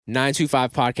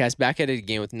925 Podcast back at it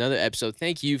again with another episode.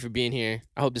 Thank you for being here.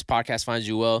 I hope this podcast finds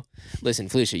you well. Listen,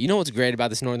 Felicia, you know what's great about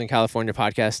this Northern California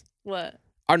podcast? What?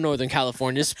 Our Northern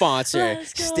California sponsor,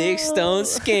 Let's go. Stick Stone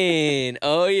Skin.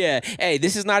 Oh, yeah. Hey,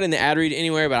 this is not in the ad read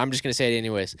anywhere, but I'm just going to say it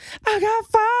anyways. I got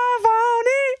 5 on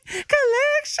it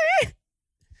collection.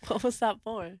 What was that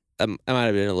for? I might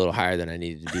have been a little higher than I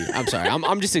needed to be. I'm sorry.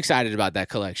 I'm just excited about that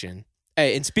collection.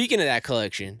 Hey, and speaking of that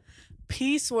collection,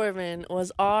 P Swervin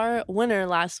was our winner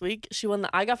last week. She won the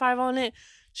I Got 5 on it.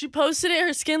 She posted it.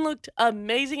 Her skin looked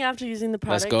amazing after using the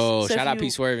let's products. go. So Shout out if P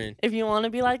you- Swervin. If you want to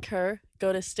be like her,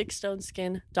 go to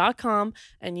stickstoneskin.com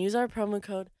and use our promo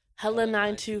code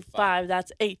HELLA925.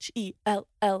 That's HELLA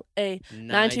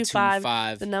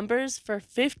 925. The numbers for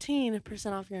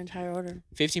 15% off your entire order.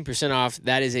 15% off.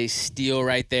 That is a steal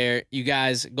right there. You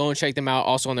guys go and check them out.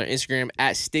 Also on their Instagram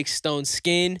at Stickstone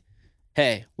Skin.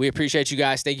 Hey, we appreciate you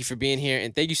guys. Thank you for being here.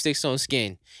 And thank you, Stickstone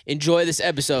Skin. Enjoy this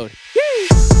episode.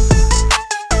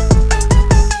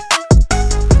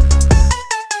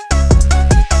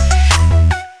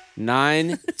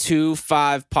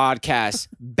 925 Podcast.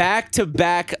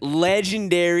 Back-to-back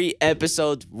legendary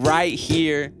episodes right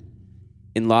here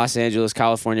in Los Angeles,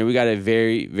 California. We got a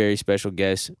very, very special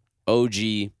guest. OG.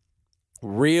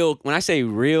 Real. When I say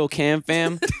real Cam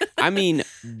Fam, I mean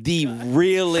the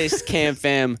realest Cam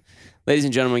Fam. Ladies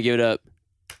and gentlemen, give it up.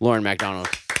 Lauren McDonald.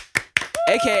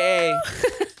 AKA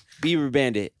Beaver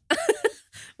Bandit.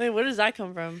 Wait, where does that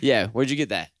come from? Yeah, where'd you get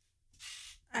that?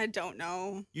 I don't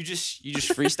know. You just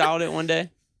freestyled it one day?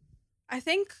 I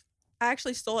think I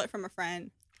actually stole it from a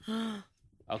friend.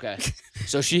 Okay.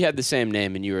 So she had the same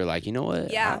name and you were like, you know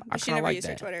what? Yeah, I but she kinda never like used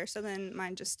her that. Twitter, so then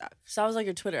mine just stuck. So that was like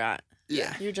your Twitter at.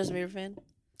 Yeah. You're a Justin Bieber fan?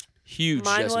 Huge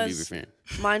Mine Justin was- Bieber fan.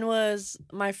 Mine was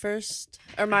my first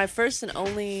and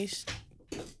only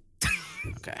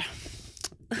Okay.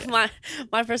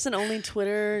 my first and only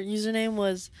Twitter username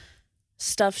was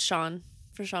Stuff Sean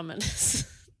for Shawn Mendes.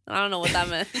 I don't know what that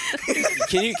meant.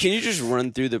 Can you just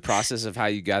run through the process of how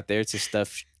you got there to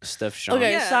stuff Sean?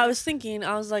 Okay, Yeah. so I was thinking,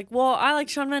 I was like, well, I like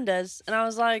Shawn Mendes, and I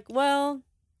was like, well,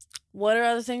 what are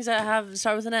other things that have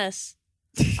start with an S?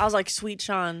 I was like, Sweet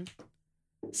Sean,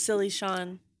 Silly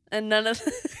Sean, and none of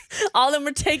all of them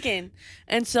were taken,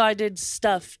 and so I did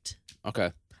Stuffed,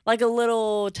 Okay. like a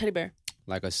little teddy bear.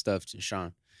 Like a stuffed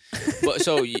Sean. But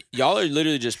so y'all are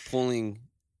literally just pulling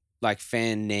like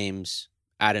fan names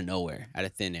out of nowhere, out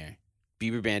of thin air.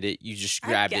 Bieber Bandit, you just I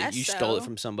grabbed it, guess you stole it so.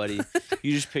 from somebody,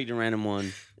 you just picked a random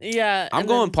one. Yeah, I'm and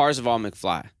going then- Parzival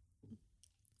McFly. Ready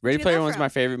Where'd you Player get that One's my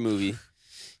from? favorite movie.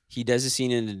 He does a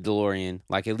scene in the DeLorean.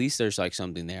 Like at least there's like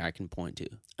something there I can point to.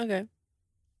 Okay.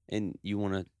 And you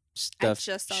want to I stuff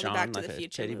just saw Sean the Back to like the a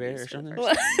Future teddy bear movies or for the something?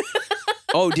 first time.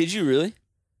 Oh, did you really?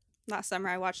 Last summer,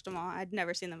 I watched them all. I'd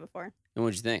never seen them before. And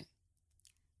what'd you think?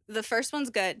 The first one's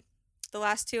good. The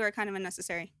last two are kind of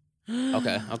unnecessary.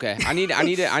 Okay. I need to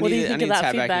What do you think of that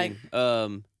tap back feedback?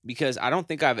 in. Because I don't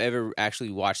think I've ever actually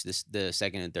watched the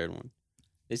second and third one.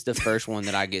 It's the first one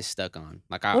that I get stuck on.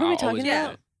 Like I What are we I'll always talking go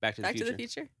about? to Back to the Back Future. to the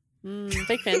Future.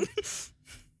 Fake fan.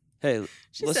 Hey,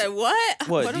 She listen- said, "What?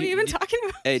 What, What do are we you- even do- talking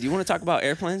about?" hey, do you want to talk about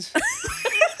airplanes?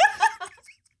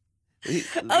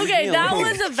 Okay, that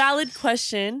was a valid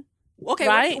question. Okay,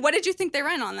 Right? what did you think they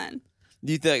ran on then?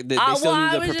 Do you think that they still well,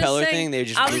 I do was the just propeller saying- thing? They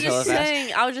just I blew was hella just fast?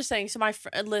 saying. I was just saying. So my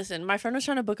listen, my friend was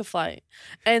trying to book a flight,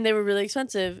 and they were really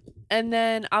expensive. And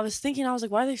then I was thinking, I was like,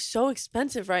 why are they so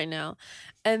expensive right now?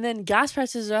 And then gas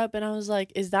prices are up, and I was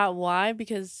like, is that why?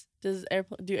 Because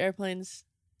do airplanes?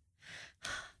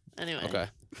 Anyway, Okay.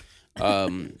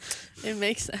 it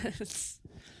makes sense.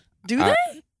 Do I-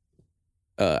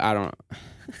 they? I don't.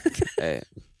 Hey,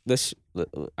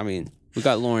 I mean, we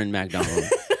got Lauren McDonald,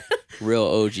 real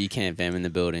OG Camp Fam in the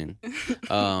building.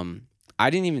 I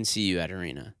didn't even see you at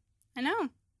Arena. I know.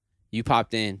 You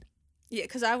popped in. Yeah,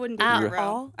 because I wouldn't do At front row.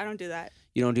 all? I don't do that.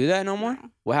 You don't do that no more? No.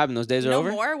 What happened? Those days are No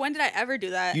over? more? When did I ever do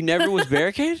that? You never was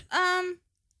barricade?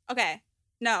 Okay.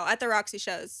 No, at the Roxy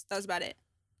shows. That was about it.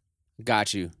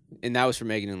 Got you. And that was for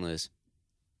Megan and Liz.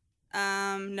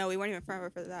 No, we weren't even front row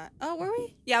for that. Oh, were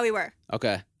we? Yeah, we were.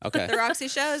 Okay. The Roxy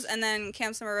shows, and then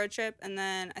Camp Summer Road Trip, and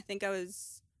then I think I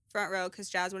was front row because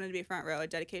Jazz wanted to be front row at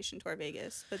Dedication Tour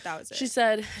Vegas, but that was it. She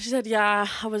said, yeah,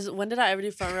 I was. When did I ever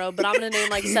do front row? But I'm gonna name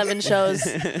like 7 shows.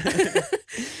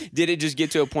 Did it just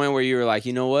get to a point where you were like,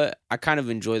 you know what? I kind of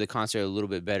enjoy the concert a little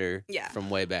bit better Yeah. from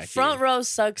way back Front here. row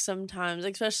sucks sometimes,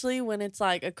 especially when it's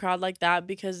like a crowd like that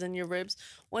because then your ribs.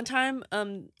 One time,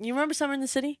 you remember Summer in the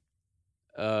City?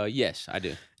 Yes, I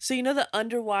do. So you know the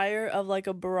underwire of like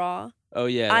a bra? Oh,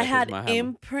 yeah. I that had was my hammer.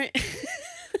 imprint.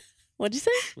 What'd you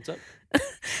say? What's up?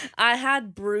 I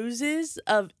had bruises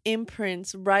of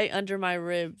imprints right under my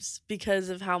ribs because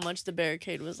of how much the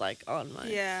barricade was like on mine.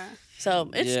 Yeah. So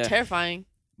it's Yeah. terrifying.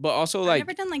 But also I've like,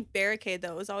 never done like barricade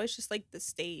though. It was always just like the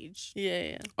stage.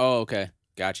 Yeah. oh, okay,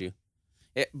 got you.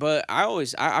 But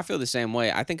I feel the same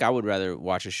way. I think I would rather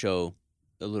watch a show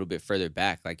a little bit further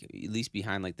back, like at least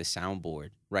behind like the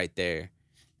soundboard right there.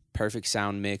 Perfect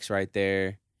sound mix right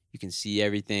there. You can see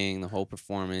everything, the whole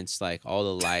performance, like all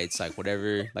the lights, like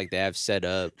whatever like they have set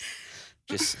up.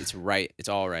 Just it's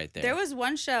all right there. There was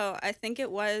one show, I think it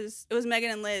was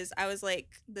Megan and Liz. I was like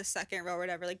the second row or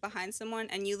whatever, like behind someone,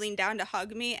 and you leaned down to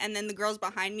hug me, and then the girls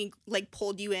behind me like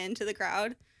pulled you into the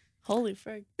crowd. Holy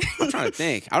frig. I'm trying to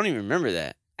think. I don't even remember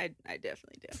that I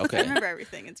definitely do. Okay. I remember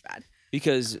everything. It's bad.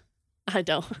 because I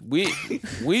don't.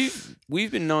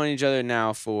 we've been knowing each other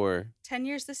now for 10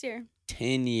 years this year.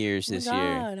 10 years Oh my this year.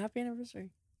 God, happy anniversary.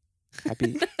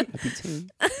 Happy 10.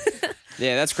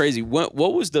 Yeah, that's crazy. What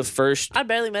was the first? I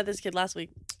barely met this kid last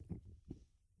week.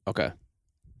 Okay.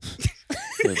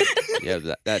 Yeah,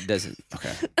 that doesn't.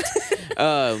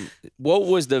 Okay. What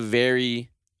was the very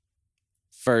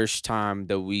first time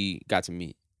that we got to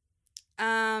meet?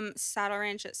 Saddle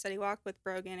Ranch at City Walk with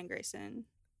Brogan and Grayson.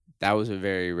 That was a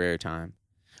very rare time.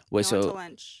 Wait, We went to so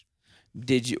lunch.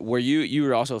 were you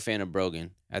were also a fan of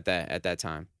Brogan at that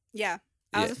time? Yeah.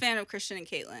 I was Yeah. a fan of Christian and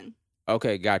Caitlin.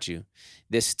 Okay, got you.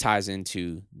 This ties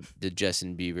into the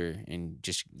Justin Bieber and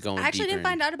just going. I actually deeper didn't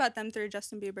find out about them through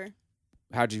Justin Bieber.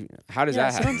 How does Yeah,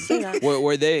 that so happen? don't say that.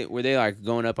 were they like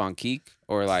going up on Keek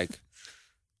or like?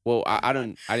 Well, I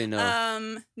didn't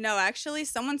know. No, actually,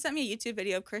 someone sent me a YouTube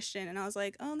video of Christian, and I was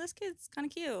like, "Oh, this kid's kind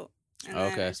of cute." And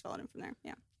then Okay. I just followed him from there.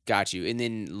 Yeah. Got you. And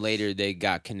then later they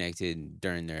got connected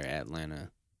during their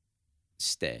Atlanta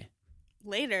stay.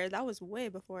 Later, that was way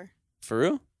before. For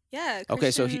real? Yeah.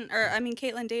 Okay, so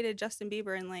Caitlin dated Justin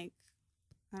Bieber in like,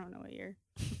 I don't know what year.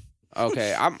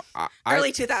 Okay,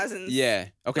 Early 2000s. Yeah.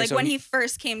 Okay, Like so when he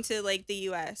first came to like the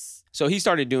U.S. so he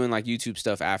started doing like YouTube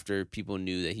stuff after people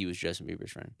knew that he was Justin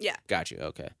Bieber's friend. Yeah. Got you.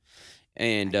 Okay.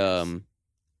 And I guess.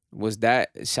 was that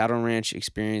Saddle Ranch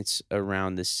experience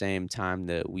around the same time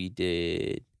that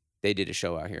they did a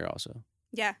show out here also?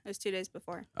 Yeah, it was 2 days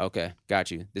before. Okay,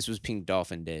 got you. This was Pink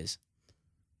Dolphin days.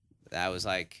 That was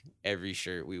like every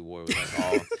shirt we wore was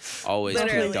like always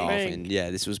Literally. Pink Dolphin. Frank. Yeah,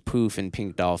 this was Poof and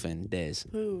Pink Dolphin days.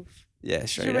 Poof. Yeah, You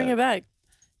straight should bring up. it back.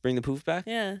 Bring the Poof back?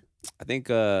 Yeah. I think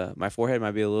my forehead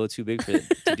might be a little too big to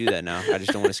do that now. I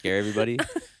just don't want to scare everybody.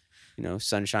 You know,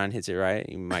 sunshine hits it right,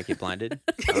 you might get blinded.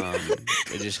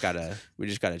 We just gotta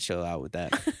chill out with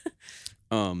that.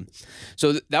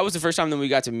 So that was the first time that we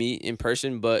got to meet in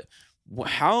person. But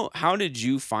how did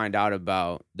you find out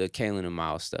about the Kaylin and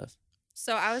Miles stuff?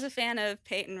 So I was a fan of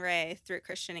Peyton Ray through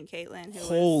Christian and Caitlin.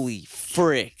 Holy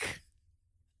frick!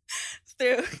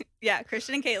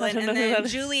 Christian and Caitlin. And then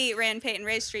Julie ran Peyton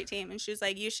Ray's street team, and she was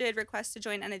like, "You should request to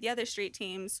join any of the other street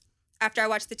teams." After I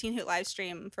watched the Teen Hoot live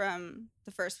stream from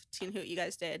the first Teen Hoot you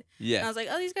guys did, and I Yeah, was like,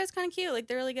 "Oh, these guys kind of cute. Like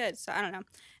they're really good." So I don't know.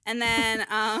 And then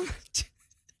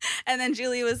and then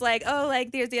Julie was like, "Oh,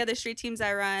 like there's the other street teams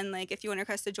I run. Like if you want to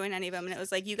request to join any of them," and it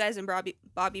was like you guys and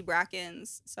Bobby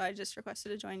Bracken's. So I just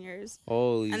requested to join yours.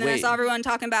 holy. And then I wait. saw everyone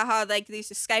talking about how like they used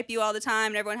to Skype you all the time,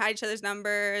 and everyone had each other's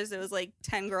numbers. It was like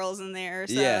 10 girls in there.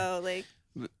 So Yeah. like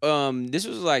This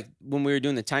was like when we were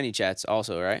doing the tiny chats,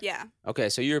 also, right? yeah, Okay,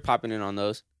 so you were popping in on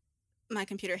those. my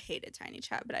computer hated Tiny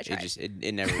Chat, but I tried.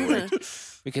 It never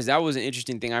worked. Because that was an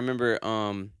interesting thing. I remember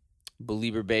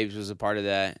Belieber Babes was a part of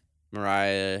that.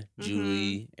 Mariah,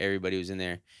 Julie, everybody was in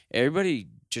there. Everybody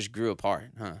just grew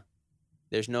apart, huh?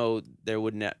 There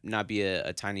would not be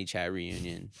a tiny chat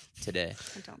reunion today.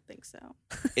 I don't think so.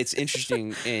 It's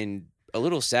interesting and a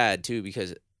little sad too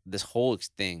because this whole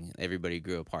thing, everybody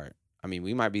grew apart. I mean,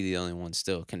 we might be the only ones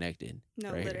still connected.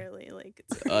 No, right here. literally, like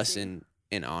it's Us crazy.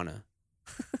 and Anna.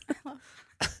 I love-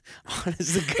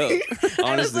 Anna's the goat.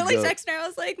 I Anna's was the literally goat. texting her. I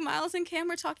was like, Miles and Cam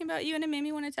were talking about you, and it made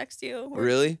me want to text you.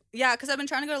 Really? Yeah, because I've been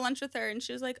trying to go to lunch with her, and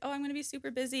she was like, "Oh, I'm gonna be super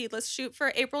busy. Let's shoot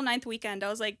for April 9th weekend." I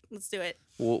was like, "Let's do it."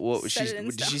 What Set it in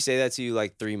did she stone. say that to you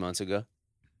like 3 months ago?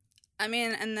 I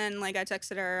mean, and then like I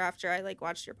texted her after I like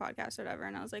watched your podcast or whatever,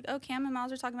 and I was like, "Oh, Cam and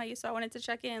Miles are talking about you, so I wanted to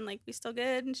check in. Like, we still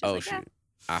good?" And she was Oh like, "Yeah."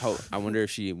 shoot. I wonder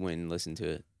if she went and listened to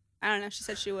it. I don't know. She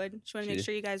said she would. She wanted to She make did?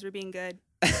 sure you guys were being good.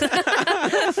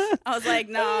 I was like,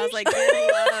 no. I was like,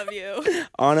 I love you.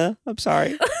 Anna, I'm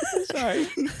sorry. I'm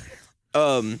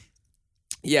sorry.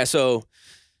 Yeah, so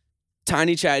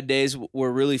Tiny Chat days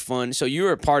were really fun. So you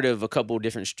were a part of a couple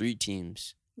different street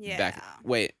teams. Yeah.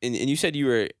 Wait, and you said you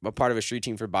were a part of a street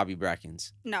team for Bobby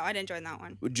Brackens. No, I didn't join that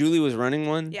one. Julie was running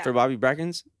one Yeah. for Bobby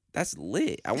Brackens. That's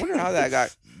lit. I wonder how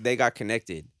they got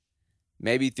connected.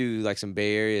 Maybe through like some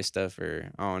Bay Area stuff, or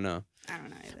I don't know. I don't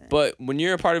know either. But when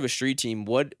you're a part of a street team,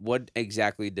 what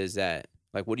exactly does that,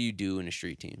 like, what do you do in a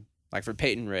street team? Like for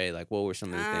Peyton Ray, like what were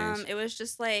some of the things? It was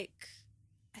just like,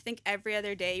 I think every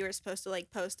other day you were supposed to like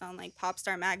post on like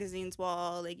Popstar Magazine's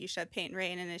wall, like you should have Peyton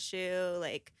Ray in an issue,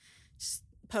 like just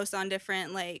post on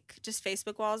different like just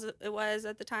Facebook walls it was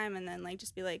at the time, and then like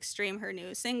just be like stream her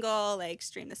new single, like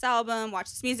stream this album, watch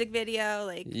this music video,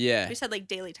 like Yeah, we just had like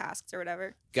daily tasks or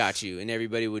whatever. got you. And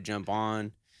everybody would jump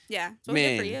on. Yeah, it's what we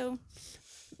did for Man. you.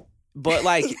 But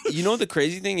like, you know, the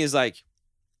crazy thing is like,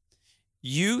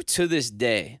 you to this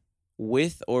day,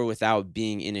 with or without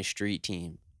being in a street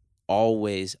team,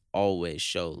 always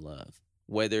show love.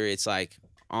 Whether it's like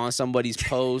on somebody's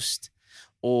post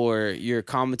or you're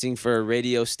commenting for a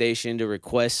radio station to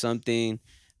request something,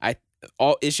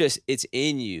 it's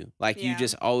in you. Like you Yeah.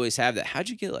 just always have that. How'd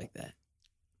you get like that?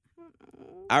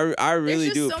 I really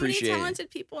There's do just so appreciate many it. talented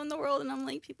people in the world, and I'm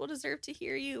like, people deserve to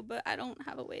hear you, but I don't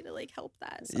have a way to like help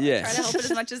that. So Yeah. I try to help it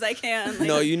as much as I can. Like,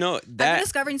 No, you know I've been that.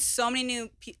 discovering so many new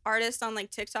artists on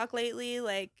like TikTok lately.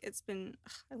 Like it's been,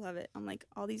 I love it. I'm like,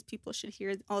 all these people should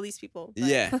hear all these people. But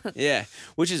Yeah, yeah,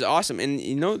 which is awesome. And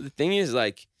you know, the thing is,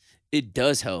 like, it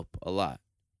does help a lot.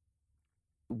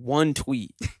 One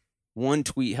tweet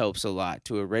helps a lot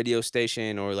to a radio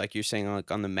station, or like you're saying,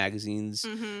 like on the magazines,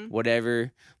 Mm-hmm.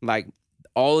 whatever. Like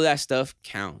all of that stuff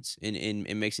counts, and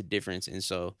it makes a difference. And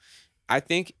so, I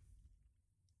think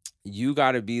you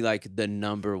got to be like the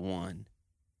number one,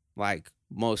 like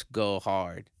most go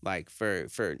hard, like for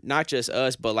not just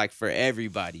us, but like for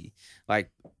everybody.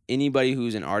 Like anybody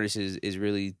who's an artist is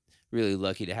really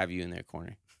lucky to have you in their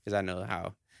corner, because I know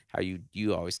how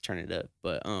you always turn it up.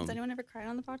 But Has anyone ever cried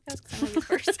on the podcast? 'Cause I know you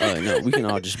first. no, we can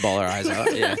all just bawl our eyes out,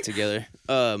 together.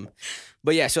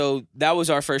 But yeah, so that was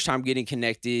our first time getting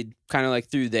connected, kind of like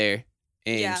through there.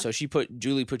 And Yeah. so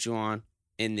Julie put you on,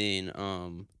 and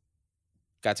then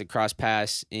got to cross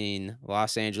paths in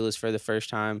Los Angeles for the first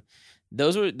time.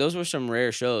 Those were some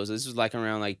rare shows. This was like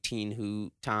around like Teen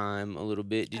Hoot time a little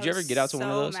bit. Did I you ever was get out to one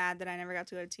of those? So mad that I never got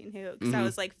to go to Teen Hoot because I Mhm.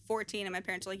 was like 14 and my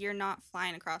parents were like, "You're not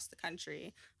flying across the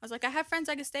country." I was like, "I have friends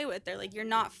I could stay with." They're like, "You're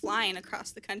not flying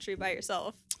across the country by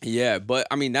yourself." Yeah, but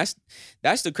I mean that's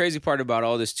the crazy part about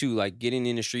all this too, like getting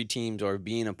into street teams or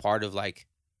being a part of like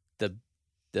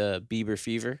the Bieber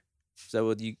Fever. Is that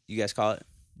what you guys call it?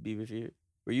 Bieber Fever.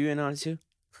 Were you in on it too?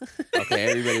 Okay,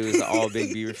 everybody was all big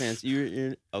Bieber fans.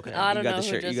 You're okay. I don't you got know the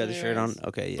who shirt. You got the Justin shirt Bieber on. is.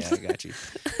 Okay, yeah, I got you.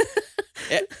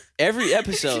 Every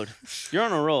episode, you're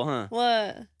on a roll, huh?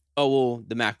 What? Oh well,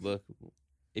 the MacBook.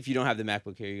 If you don't have the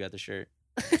MacBook here, you got the shirt.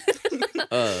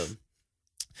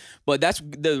 But that's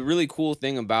the really cool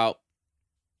thing about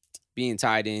being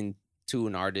tied in to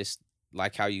an artist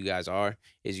like how you guys are,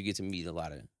 is you get to meet a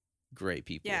lot of great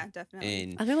people. Yeah, definitely.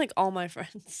 And I think like all my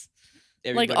friends,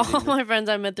 everybody like all didn't- my friends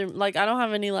I met through, like I don't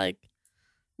have any like,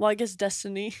 well I guess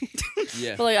Destiny,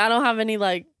 yeah. but like I don't have any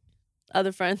like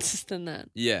other friends than that.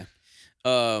 Yeah.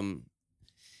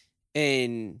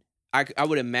 And I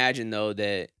would imagine though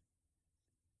that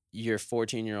your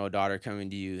 14-year-old daughter coming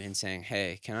to you and saying,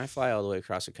 "Hey, can I fly all the way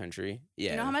across the country?"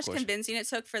 Yeah. You know how of much course. convincing it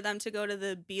took for them to go to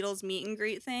the Beatles meet and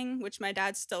greet thing, which my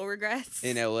dad still regrets.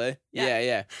 In LA? Yeah.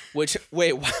 Yeah. Which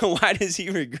wait, why does he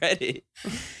regret it?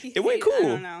 It went I cool.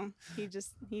 don't know. He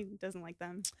doesn't like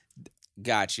them.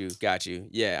 Got you.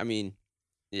 Yeah, I mean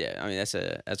that's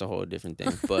a whole different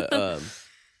thing. But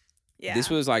Yeah. this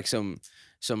was like some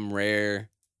rare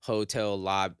hotel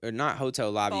lobby, or not hotel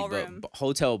lobby, Ballroom. but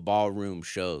hotel ballroom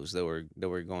shows that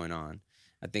were going on.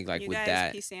 I think like you with guys,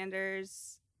 that, P.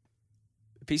 Sanders.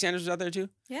 P. Sanders was out there too.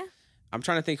 Yeah. I'm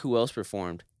trying to think who else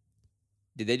performed.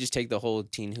 Did they just take the whole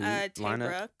Teen Hoot Tay lineup?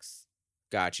 Brooks.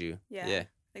 Got you. Yeah. Yeah.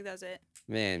 I think that was it.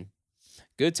 Man,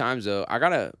 good times though.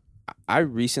 I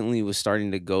recently was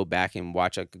starting to go back and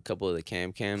watch like a couple of the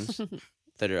cams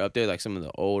that are up there, like some of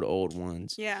the old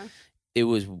ones. Yeah. It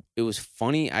was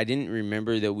funny. I didn't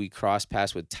remember that we crossed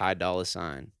paths with Ty Dolla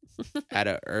 $ign at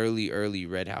an early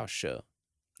Red House show.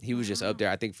 He was just up there,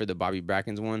 I think, for the Bobby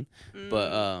Bracken's one.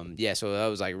 But yeah, so that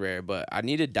was like rare. But I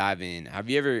need to dive in. Have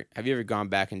you ever gone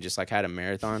back and just like had a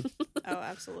marathon? Oh,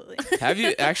 absolutely. Have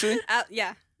you actually?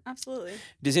 Yeah, absolutely.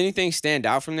 Does anything stand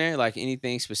out from there? Like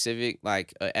anything specific,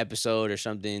 like an episode or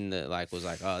something that like was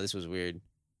like, oh, this was weird,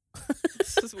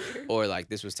 This was weird. or like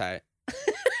this was tight,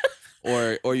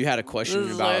 or you had a question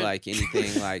This is about weird. like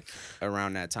anything like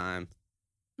around that time?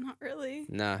 Not really.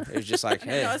 Nah, it was just like, I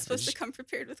hey. didn't know I was it's supposed just- to come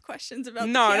prepared with questions about.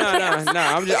 No. the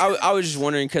podcast. I was just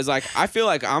wondering because like I feel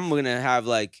like I'm gonna have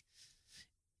like,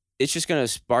 it's just gonna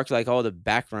spark like all the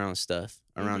background stuff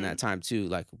around Mhm. that time too,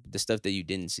 like the stuff that you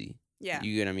didn't see. Yeah.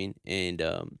 You get what I mean? And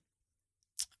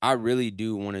I really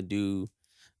do want to do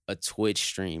a Twitch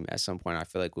stream at some point. I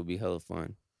feel like would be hella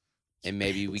fun, and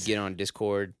maybe we get on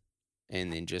Discord,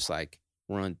 and then just like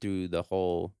run through the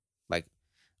whole like.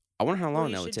 I wonder how Well, long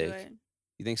you that would should do take. it.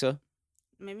 You think so?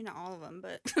 Maybe not all of them,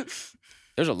 but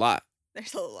There's a lot.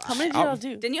 there's a lot. How many did I'll- y'all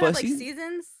do? Didn't you But have like see-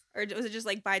 seasons, or was it just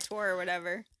like by tour or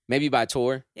whatever? Maybe by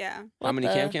tour. Yeah. How What many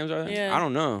the- cams are there? yeah. I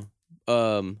don't know.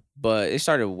 But it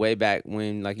started way back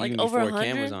when, like even over before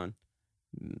Cam was 100? on.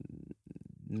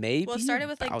 Maybe. Well, it started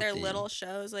with like about their then. little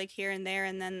shows like here and there,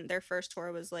 and then their first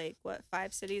tour was like what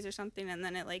 5 cities or something, and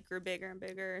then it like grew bigger and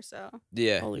bigger. So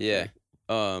Yeah, Holy yeah.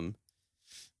 crap.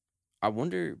 I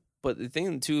wonder, but the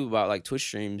thing too about like Twitch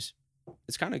streams,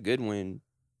 it's kind of good when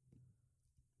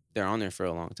they're on there for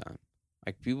a long time.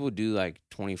 Like people do like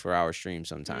 24-hour streams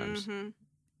sometimes, Mhm.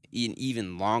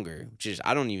 even longer. Which is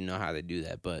I don't even know how they do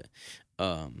that, but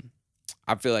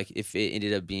I feel like if it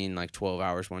ended up being like 12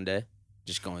 hours one day,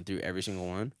 just going through every single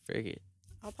one, forget it.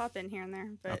 I'll pop in here and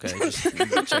there, but Okay, just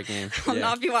check in. I'll Yeah.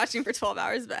 not be watching for 12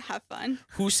 hours, but have fun.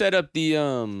 Who set up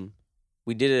the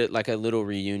We did it like a little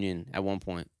reunion at one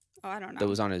point Oh, I don't know. that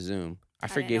was on a Zoom. I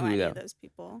didn't forget know who any that. of those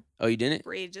people. Oh, you didn't?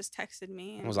 Bree just texted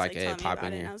me and was was like, like, "Hey, telling me pop about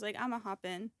in it. here." And I was like, I'm going to hop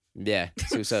in. Yeah,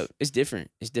 see what's up. It's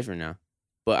different. It's different now.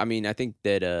 But I mean, I think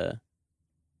that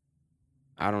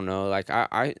I don't know. Like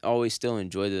I always still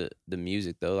enjoy the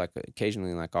music though. Like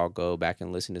occasionally, like I'll go back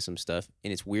and listen to some stuff,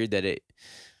 and it's weird that if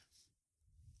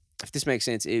this makes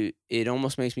sense, it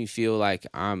almost makes me feel like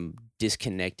I'm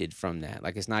disconnected from that.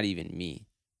 Like it's not even me.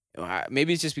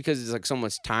 Maybe it's just because it's like so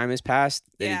much time has passed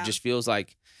that Yeah. it just feels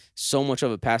like so much of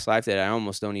a past life that I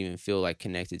almost don't even feel like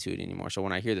connected to it anymore. So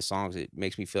when I hear the songs, it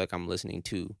makes me feel like I'm listening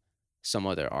to some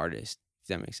other artist. If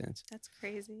that makes sense. That's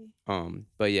crazy.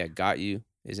 But yeah, Got You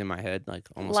is in my head like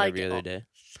almost Like, every other day.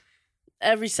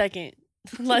 Every second.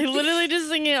 Like literally just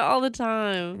sing it all the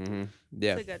time. Hmm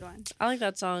Yeah. It's a good one. I like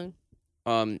that song.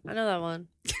 I know that one.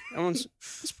 That one's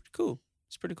it's pretty cool.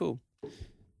 It's pretty cool.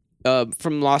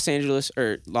 From Los Angeles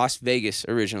or Las Vegas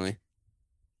originally,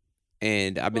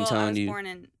 and I've been I telling was you. born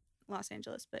in Los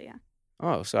Angeles, but yeah.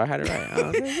 Oh, so I had it right. Oh,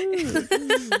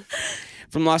 okay.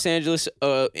 From Los Angeles,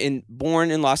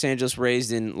 born in Los Angeles,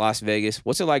 raised in Las Vegas.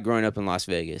 What's it like growing up in Las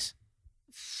Vegas?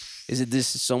 Is it this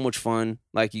so much fun?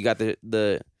 Like you got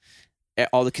the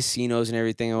all the casinos and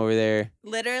everything over there.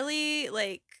 Literally,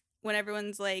 like when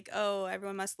everyone's like, "Oh,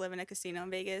 everyone must live in a casino in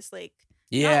Vegas," like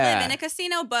not live Yeah. in a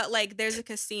casino, but like there's a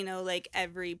casino like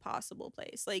every possible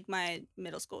place. Like my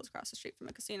middle school was across the street from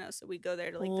a casino, so we'd go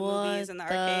there to like the movies and the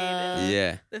arcade and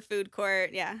Yeah. the food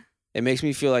court. Yeah. It makes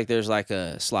me feel like there's like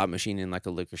a slot machine in like a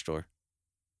liquor store.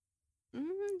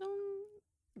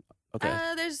 Okay.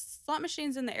 There's slot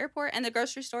machines in the airport and the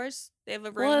grocery stores. They have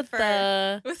a room What for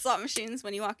the? with slot machines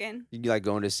when you walk in. You like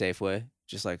going to Safeway,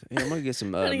 just like, hey, I'm gonna get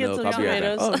some Gonna get milk. some I'll be right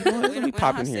back. tomatoes. Oh, you know what? We Let me don't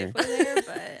pop have in here. Safeway there,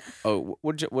 but Oh,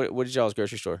 what did y'all's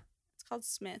grocery store? it's called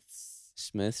Smith's.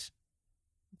 Smith's.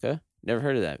 Okay, never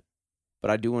heard of that,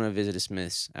 but I do want to visit a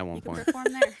Smith's at one You can point. perform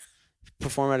there.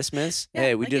 Perform at a Smith's. Yeah,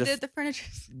 Hey, we like did you a did at the furniture.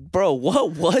 bro.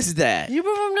 What was that? You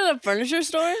performed at a furniture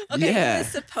store? Okay, Yeah. he was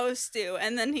supposed to,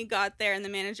 and then he got there, and the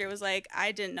manager was like,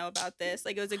 "I didn't know about this.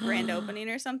 Like it was a grand opening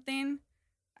or something.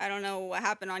 I don't know what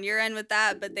happened on your end with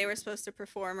that, but they were supposed to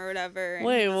perform or whatever." And he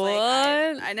Wait, was like,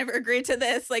 what? I never agreed to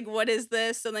this. Like, what is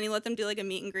this? So then he let them do like a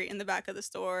meet and greet in the back of the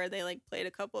store. They like played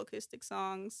a couple acoustic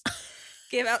songs,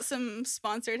 gave out some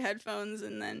sponsored headphones,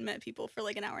 and then met people for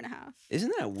like an hour and a half.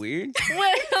 Isn't that weird?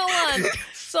 Wait, hold on.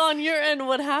 So on your end,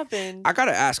 what happened? I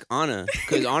gotta ask Anna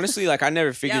because honestly, like I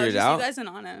never figured yeah, it was just out. You guys and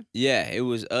Anna. Yeah, it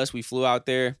was us. We flew out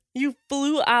there. You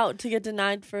flew out to get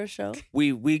denied for a show.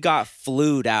 We got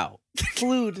flued out.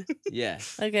 Flued. Yeah,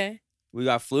 Okay. we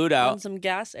got flued On out. some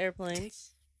gas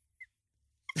airplanes.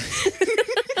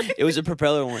 It was a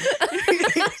propeller one.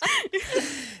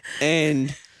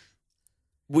 And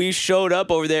we showed up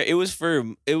over there. It was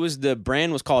the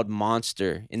brand was called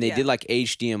Monster, and they Yeah. did like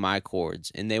HDMI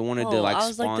cords, and they wanted to Oh, like I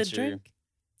was like, the sponsor. drink?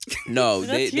 No,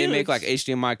 they That's make like huge.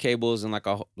 HDMI cables and like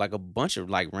a bunch of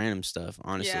like random stuff.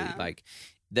 Honestly, Yeah. like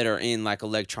that are in like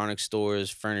electronic stores,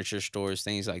 furniture stores,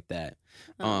 things like that.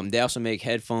 Oh. They also make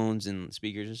headphones and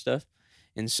speakers and stuff.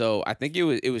 And so I think it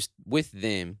was with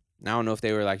them. I don't know if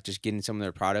they were like just getting some of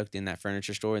their product in that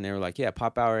furniture store, and they were like, "Yeah,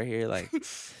 pop out right here, like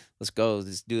let's go,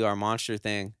 let's do our monster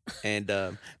thing." And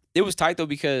it was tight though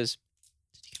because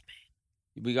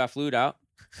we got flued out,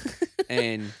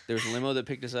 and there was a limo that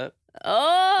picked us up.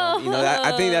 Oh. You know,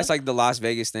 I think that's like the Las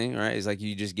Vegas thing, right? It's like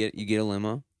you get a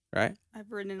limo, right?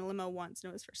 I've ridden in a limo once, and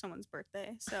it was for someone's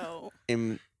birthday. So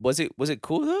And was it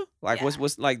cool though? Like Yeah.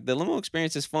 was like the limo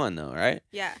experience is fun though, right?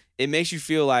 yeah, It makes you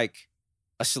feel like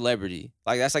a celebrity.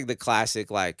 Like that's like the classic.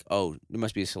 Like, oh, there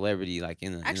must be a celebrity like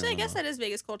in the. Actually, I in the guess limo. that is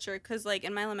Vegas culture because, like,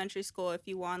 in my elementary school, if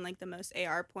you won like the most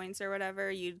AR points or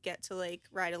whatever, you'd get to like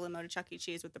ride a limo to Chuck E.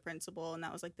 Cheese with the principal, and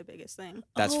that was like the biggest thing.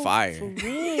 That's fire.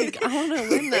 Frig. I want to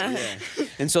win that. Yeah.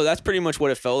 And so that's pretty much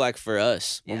what it felt like for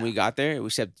us when Yeah. we got there.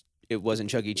 Except it wasn't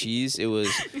Chuck E. Cheese. It was.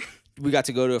 We got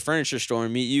to go to a furniture store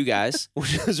and meet you guys,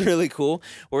 which was really cool.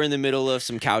 We're in the middle of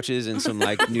some couches and some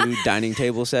like new dining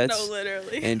table sets. No,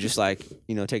 literally. And just like,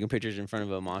 taking pictures in front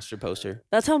of a monster poster.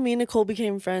 That's how me and Nicole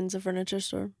became friends at furniture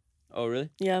store. Oh, really?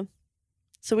 Yeah.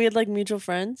 So we had like mutual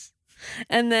friends.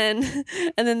 And then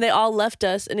they all left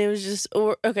us and it was just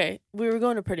okay, we were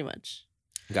going to Pretty Much.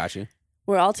 Got you.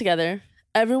 We're all together.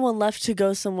 Everyone left to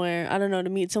go somewhere. I don't know, to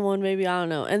meet someone maybe, I don't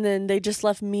know. And then they just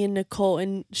left me and Nicole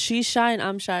and she's shy and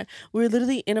I'm shy. We were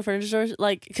literally in a furniture store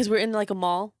like cuz we're in like a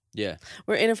mall. Yeah.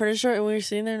 We're in a furniture store and we were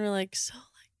sitting there and we're like, so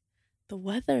like the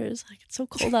weather is like it's so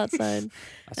cold outside.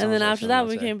 And then after that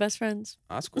we became best friends.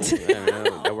 That's cool. Yeah,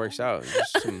 man, that works out.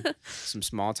 Just some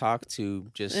small talk to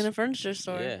just In a furniture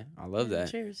store. Yeah, I love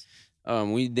that. Cheers.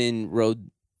 We then rode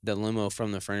the limo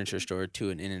from the furniture store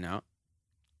to an In-N-Out,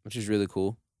 which is really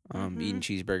cool. Eating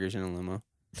cheeseburgers in a limo,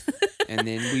 and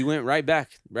then we went right back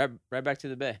to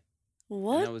the bay. And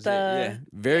What that was the? it. Yeah,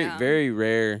 very Yeah. very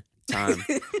rare time.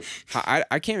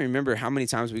 I can't remember how many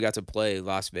times we got to play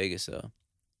Las Vegas though.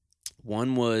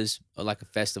 One was like a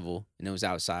festival, and it was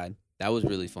outside. That was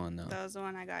really fun though. That was the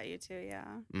one I got you to, yeah.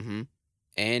 Mm-hmm.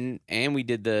 And we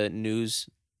did the news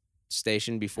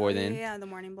station before Oh, then. Yeah, the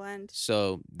morning blend.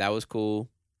 So that was cool.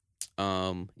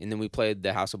 And then we played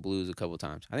the House of Blues a couple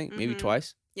times. I think maybe Mhm.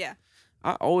 twice. Yeah.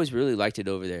 I always really liked it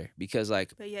over there because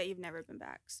like But yeah, you've never been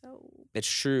back, so. it's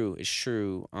true. It's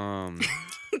true. I'm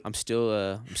still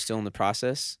in the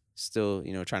process. Still,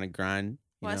 trying to grind.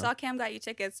 Well, I saw Cam got you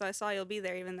tickets, so I saw you'll be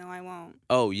there, even though I won't.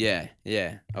 Oh yeah.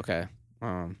 Okay.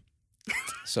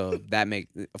 So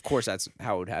of course that's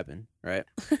how it would happen, right?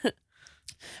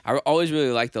 I always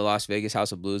really liked the Las Vegas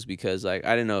House of Blues because like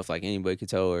I didn't know if like anybody could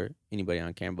tell or anybody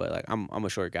on camera, but like I'm a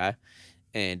short guy,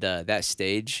 and that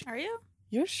stage, Are you?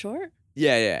 You're short.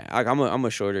 yeah, like I'm a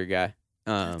shorter guy.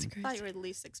 That's I crazy. thought you were at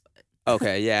least 6 foot.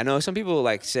 Okay, yeah, I know some people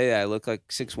like say that I look like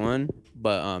 6'1",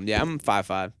 but yeah, I'm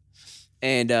 5'5",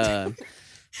 and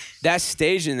that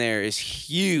stage in there is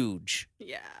huge.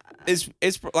 Yeah. It's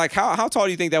like how tall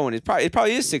do you think that one is? It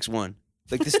probably is 6'1".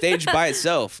 Like the stage by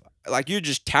itself, like you're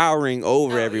just towering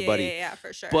over everybody. Yeah,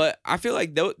 for sure. But I feel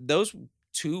like those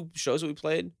two shows that we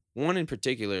played, one in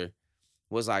particular,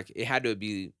 was like it had to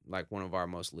be like one of our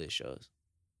most lit shows.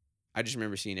 I just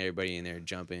remember seeing everybody in there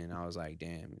jumping, and I was like,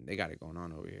 "Damn, they got it going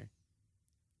on over here."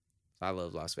 So I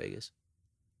love Las Vegas,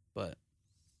 but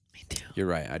Me too. you're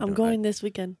right. I'm going this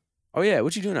weekend. Oh yeah,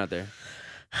 what you doing out there?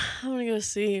 I'm gonna go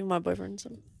see my boyfriend.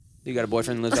 So. You got a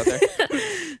boyfriend that lives out there?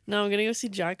 No, I'm gonna go see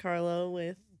Jack Harlow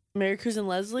with Mary Cruz and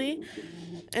Leslie,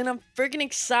 and I'm freaking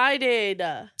excited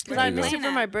because Where I you missed it going for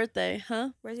at? my birthday. Huh?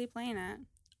 Where's he playing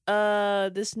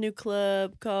at? This new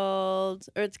club called,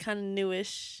 or it's kind of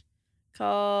newish,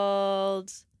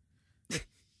 called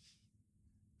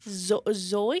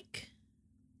Zoik,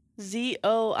 Zoik,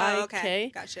 Oh,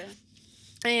 okay. Gotcha.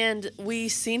 and we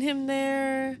seen him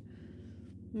there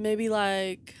maybe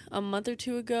like a month or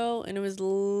two ago, and it was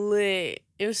lit.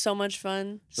 It was so much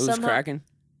fun. It was cracking.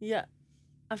 Yeah.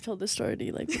 I've told this story to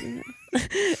you like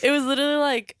it was literally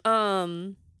like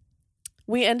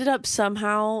we ended up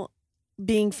somehow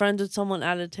being friends with someone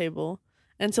at a table.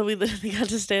 And so we literally got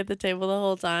to stay at the table the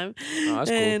whole time. Oh, that's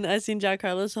cool. And I seen Jack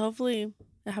Harlow, so hopefully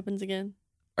it happens again.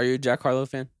 Are you a Jack Harlow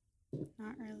fan?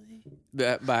 Not really.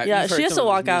 But Yeah, you've she heard has some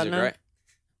to of his walk out music, now. right?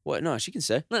 What? No, she can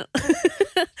say. No.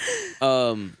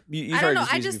 You've I heard don't know.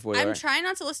 his music before, though, I'm right? trying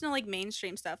not to listen to like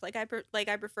mainstream stuff. Like I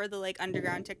prefer the like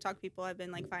underground TikTok people I've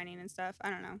been like finding and stuff. I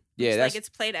don't know. Yeah, Just, that's. like it's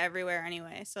played everywhere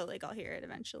anyway, so like I'll hear it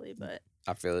eventually. But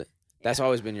I feel it. That's yeah.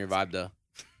 always been your vibe, though.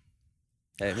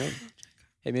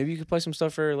 Maybe you could play some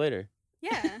stuff for her later.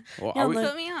 Yeah. Well, Yeah,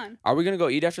 Put me on. are we gonna go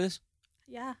eat after this?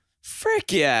 Yeah.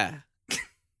 Frick yeah!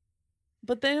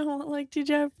 But they don't like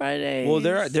TGI Fridays. Well,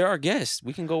 there are guests.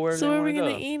 We can go wherever So they where are want we to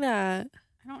gonna go. eat at?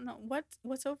 I don't know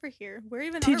what's over here. Where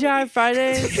even are TGI we?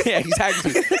 Fridays. Yeah,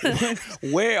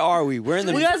 exactly. Where are we? We're in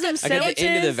the We got some like at the end of the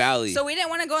sandwiches. valley. So we didn't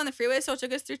want to go on the freeway, so it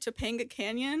took us through Topanga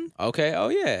Canyon. Okay. Oh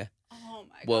yeah. Oh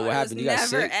my god. Well, what it happened? was You got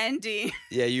never sick? ending.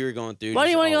 Yeah, you were going through. Why do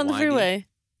you just want to go all on the windy. freeway?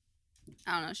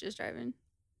 I don't know. She was driving.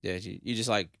 Yeah, you just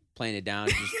like playing it down.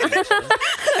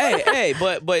 hey,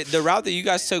 but the route that you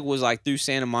guys took was like through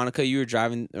Santa Monica. You were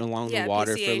driving along Yeah, the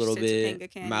water for a PCH little to bit.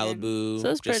 Topanga Canyon. Malibu, So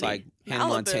it's just pretty. like Hannah Malibu.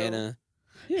 Montana.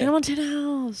 Yeah. Hannah Montana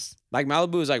House. Like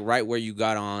Malibu is like right where you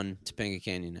got on Topanga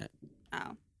Canyon at.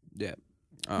 Oh. Yeah.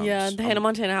 Yeah, the Hannah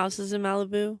Montana house is in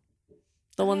Malibu.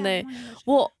 The one they. I wanna go check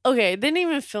Well, okay, they didn't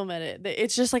even film it.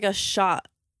 It's just like a shot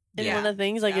in Yeah. one of the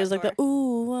things. Like it was like the Outdoor.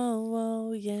 ooh, whoa,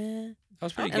 whoa, yeah. That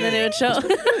was pretty And good. then it would show.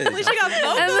 At least you got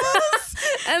And vocals.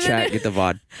 and then Chat, it, get the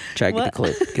VOD. Chat, get the What?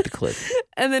 clip. Get the clip.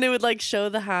 and then it would like show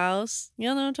the house. You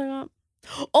know what I'm talking about?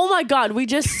 Oh my God, we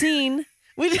just seen.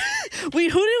 We who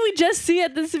did we just see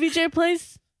at the ceviche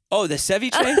place? Oh, the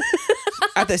ceviche?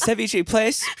 At the ceviche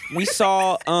place, we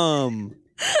saw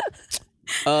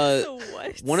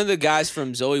What? one of the guys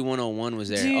from Zoe 101 was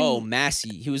there. Dude. Oh,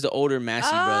 Massey. He was the older Massey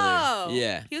Oh. brother.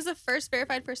 Yeah. He was the first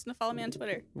verified person to follow me on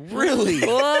Twitter. Really?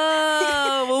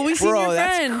 Whoa! Well, we seen Bro, your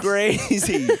that's friend.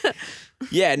 crazy.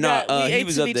 Yeah, no, Yeah, we he ate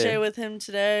was up ceviche there. with him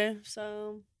today.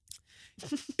 So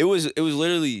It was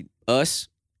literally us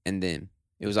and them.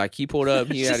 It was like he pulled up,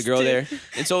 he had a Just girl two. there.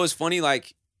 And so it was funny,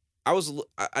 like I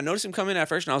noticed him coming at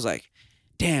first and I was like,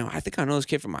 damn, I think I know this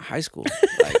kid from my high school.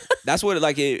 Like that's what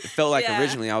it felt like Yeah.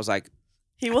 originally. I was like,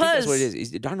 he I was. think that's what it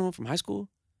is. Did I know him from high school?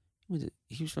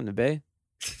 He was from the Bay?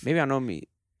 Maybe I know me.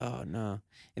 Oh no.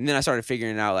 And then I started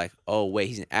figuring out like, oh wait,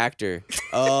 he's an actor.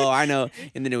 Oh, I know.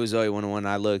 And then it was Zoe 101.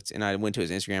 I looked and I went to his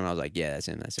Instagram and I was like, yeah, that's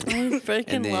him. That's him. I freaking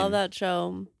And then- love that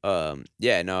show.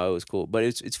 Yeah, no, it was cool. But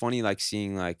it's funny like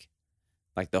seeing like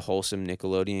the wholesome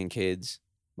Nickelodeon kids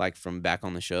like from back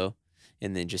on the show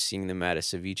and then just seeing them at a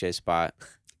ceviche spot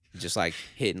just like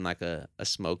hitting like a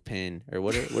smoke pin or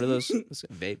what are those what's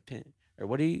it, vape pin or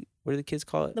what do the kids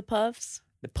call it? The puffs.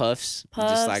 The puffs. Just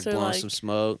Puffs like or, blowing like- some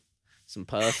smoke, some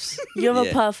puffs. You have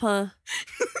Yeah. a puff, huh?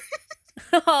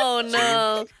 Oh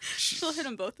no! She'll hit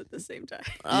them both at the same time.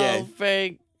 Yeah. Oh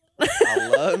frig. I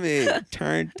love it.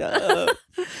 Turned up.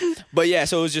 But yeah,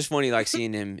 so it was just funny like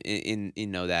seeing him in you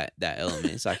know that element.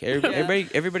 It's like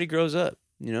everybody grows up,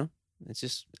 you know? It's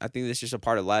just I think that's just a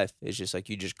part of life. It's just like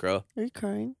you just grow. Are you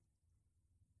crying?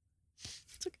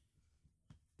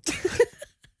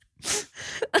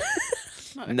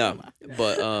 Not a No. good laugh.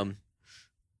 But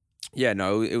yeah,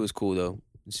 no, it was cool though.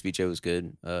 Ceviche was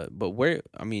good. But where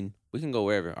I mean, we can go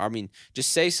wherever. I mean,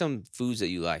 just say some foods that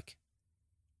you like.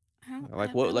 I don't- Like,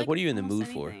 I what- feel like, what are you in the almost mood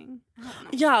for? anything. I don't know.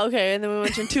 Yeah. Okay. And then we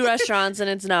mentioned 2 restaurants, and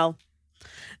it's no.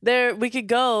 There, we could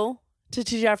go to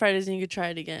TGI Fridays, and you could try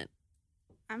it again.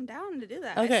 I'm down to do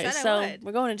that. I Okay. said So I would.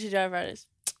 we're going to TGI Fridays.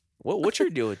 What's your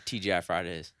deal with TGI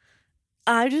Fridays?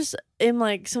 I just am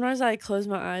like sometimes I close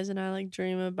my eyes and I like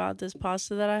dream about this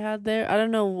pasta that I had there. I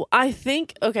don't know. I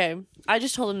think okay. I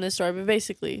just told him this story, but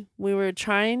basically we were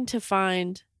trying to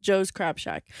find Joe's Crab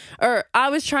Shack, or I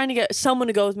was trying to get someone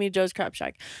to go with me to Joe's Crab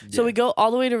Shack. So Yeah. we go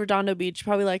all the way to Redondo Beach,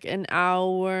 probably like an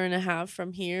hour and a half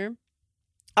from here,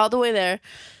 all the way there,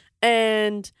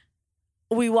 and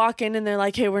we walk in and they're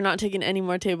like, "Hey, we're not taking any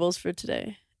more tables for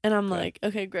today." And I'm Okay. like,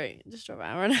 "Okay, great." Just drove an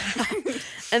hour and a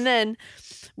half, and then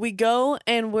we go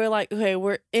and we're like, okay,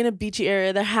 we're in a beachy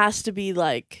area. There has to be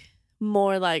like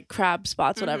more like crab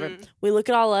spots, whatever. Mhm. We look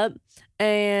it all up,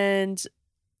 and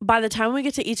by the time we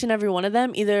get to each and every one of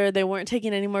them, either they weren't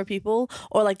taking any more people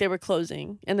or like they were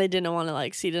closing and they didn't want to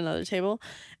like seat another table.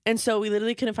 And so we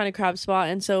literally couldn't find a crab spot.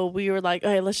 And so we were like,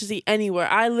 okay, let's just eat anywhere.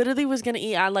 I literally was going to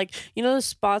eat at like, you know, those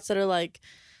spots that are like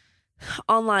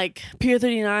on like Pier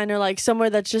 39 or like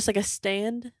somewhere that's just like a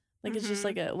stand. Like it's just Mhm.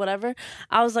 like a whatever.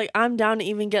 I was like, I'm down to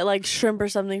even get like shrimp or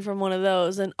something from one of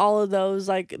those. And all of those,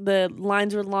 like the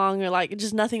lines were long or like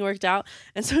just nothing worked out.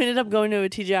 And so we ended up going to a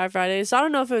TGI Friday. So I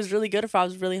don't know if it was really good or if I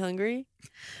was really hungry,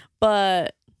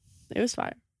 but it was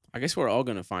fire. I guess we're all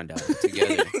gonna find out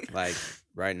together, like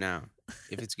right now,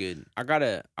 if it's good. I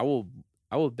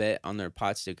will bet on their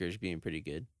pot stickers being pretty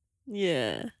good.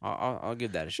 Yeah. I'll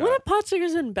give that a What shot. have pot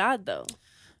stickers been bad though?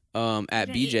 At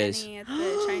You didn't eat BJ's, any at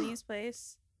the Chinese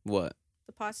place, what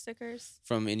the pot stickers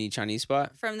from any Chinese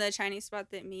spot? from the Chinese spot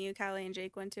that me, Callie, and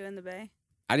Jake went to in the Bay.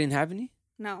 I didn't have any.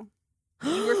 No,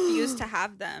 you refused to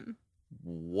have them.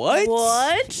 What?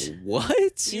 What?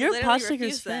 What? You You're a literally pot stickers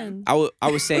refused them. fan. I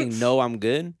was saying no. I'm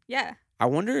good. Yeah, I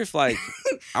wonder if like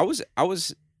I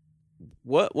was.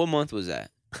 What month was that?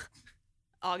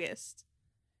 August.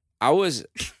 I was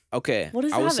okay. What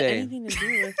does I that was have saying. anything to do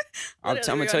with? I'm Literally,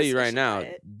 gonna we were tell on a you right special now.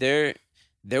 diet.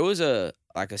 There was a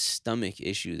stomach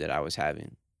issue that I was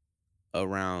having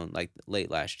around like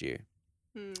late last year.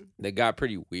 Hmm. That got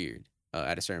pretty weird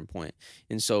at a certain point,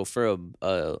 and so for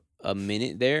a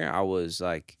minute there, I was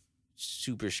like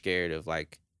super scared of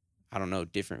like I don't know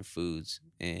different foods,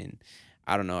 and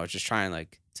I don't know. I was just trying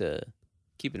like to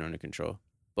keep it under control,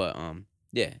 but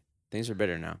yeah, things are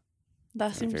better now.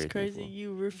 That seems very crazy. thankful.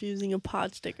 You refusing a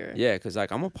pot sticker. Yeah, cause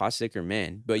like I'm a pot sticker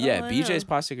man, but Oh, yeah, I BJ's know.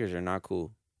 pot stickers are not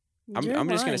cool. I'm You're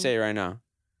just gonna lying. say it right now.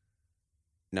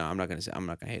 No, I'm not gonna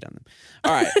hate on them.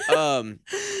 All right.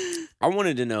 I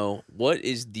wanted to know what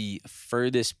is the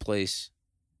furthest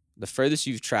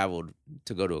you've traveled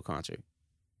to go to a concert,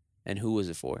 and who was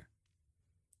it for?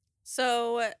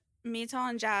 So Mita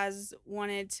and Jazz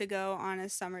wanted to go on a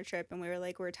summer trip, and we were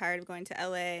like, we're tired of going to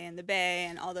LA and the Bay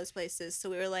and all those places. So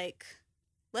we were like,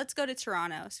 let's go to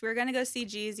Toronto. So we were gonna go see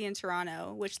Jeezy in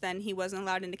Toronto, which then he wasn't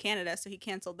allowed into Canada, so he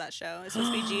canceled that show. It's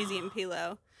supposed to be Jeezy and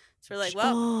Pilo. So we're like,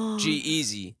 well,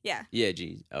 G-Eazy. yeah, Yeah,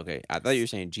 G. Okay, I thought you were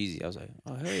saying Jeezy. I was like,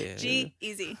 oh hell yeah.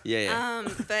 G-Eazy. Yeah.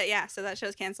 But yeah, so that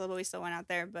show's canceled, but we still went out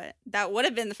there. But that would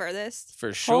have been the furthest.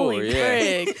 For sure. Holy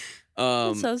Yeah. frick.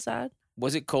 Um, So sad.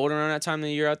 was it cold around that time that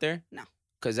you're out there? No.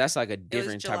 Because that's like a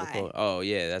different type of July. cold. Oh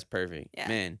yeah, that's perfect. Yeah.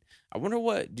 Man, I wonder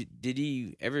what did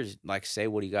he ever like say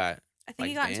what he got? I think Like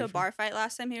he got into a banned bar fight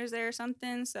last time he was there or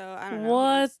something. So I don't know. He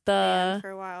What was banned the? for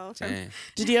a while. Dang.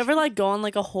 Did you ever like go on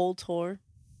like a whole tour?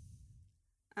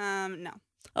 No.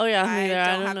 Oh yeah, I neither. don't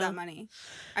I don't have know. that money.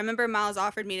 I remember Miles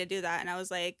offered me to do that, and I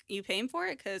was like, "You paying for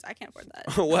it? Because I can't afford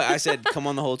that." What I said? Come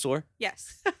on the whole tour.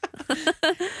 Yes.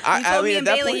 I You told me at and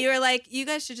that Bailey, point- you were like, "You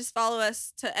guys should just follow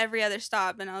us to every other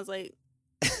stop," and I was like,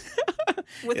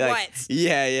 "With You're what?" like,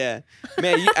 yeah.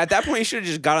 Man, at that point you should have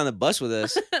just got on the bus with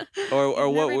us, or You've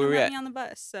what never were even we let at? me on the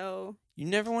bus, so You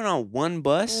never went on one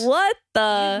bus. What you've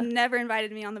the? never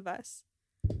invited me on the bus.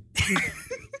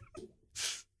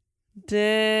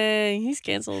 Dang, he's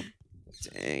canceled.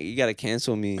 Dang, you gotta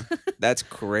cancel me. That's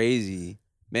crazy,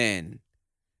 man.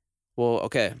 Well,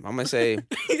 okay, I'm gonna say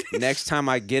next time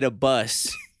I get a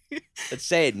bus. Let's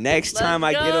say it. Next time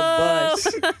I get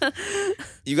a bus,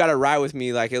 you gotta ride with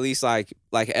me, like at least like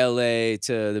LA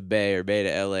to the Bay or Bay to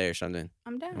LA or something.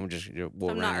 I'm down. And If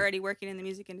we'll I'm not run it. already working in the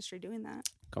music industry doing that.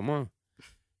 Come on.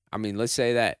 I mean, let's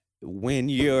say that when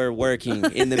you're working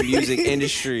in the music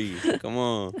industry. Come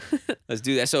on, let's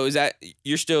do that. So is that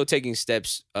you're still taking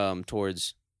steps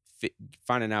towards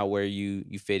finding out where you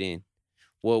fit in?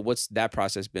 Well, what's that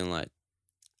process been like?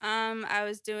 I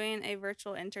was doing a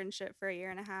virtual internship for a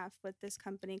year and a half with this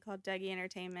company called Deggy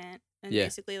Entertainment. And Yeah.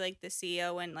 basically like the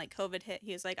CEO, when like COVID hit,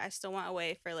 he was like, I still want a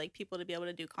way for like people to be able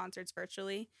to do concerts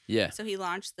virtually. Yeah. So he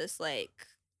launched this like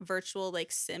virtual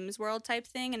like Sims world type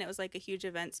thing, and it was like a huge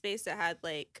event space that had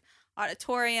like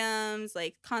auditoriums,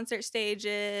 like concert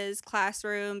stages,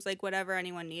 classrooms, like whatever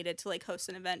anyone needed to like host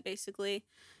an event basically.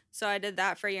 So I did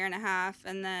that for a year and a half,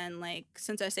 and then like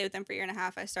since I stayed with them for a year and a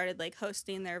half, I started like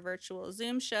hosting their virtual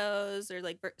Zoom shows or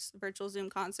like virtual Zoom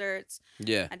concerts.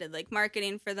 Yeah. I did like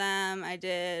marketing for them. I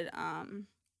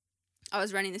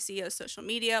was running the CEO's social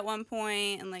media at one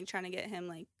point and like trying to get him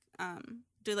like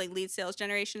do like lead sales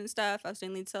generation and stuff. I was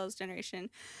doing lead sales generation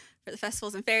for the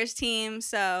festivals and fairs team.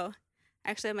 So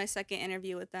I actually had my second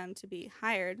interview with them to be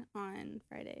hired on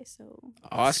Friday. So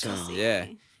Awesome. we'll see. Yeah.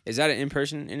 Is that an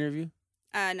in-person interview?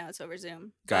 No, it's over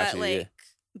Zoom. Gotcha, But like yeah.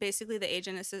 basically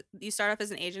the you start off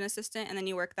as an agent assistant and then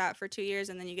you work that for 2 years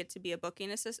and then you get to be a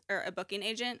booking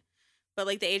agent. But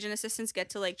like the agent assistants get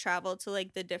to like travel to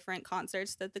like the different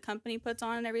concerts that the company puts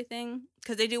on and everything,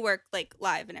 because they do work like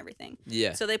live and everything.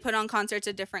 Yeah. So they put on concerts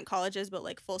at different colleges, but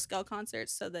like full scale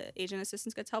concerts. So the agent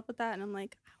assistants get to help with that, and I'm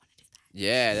like, I want to do that.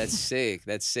 Yeah, that's sick.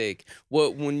 That's sick.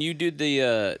 What when you did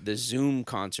the Zoom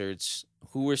concerts,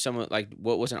 who were some of like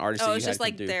what was an artist Oh, that it you was had just come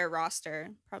like through? their roster.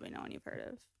 Probably no one you've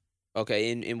heard of.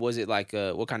 Okay, and was it like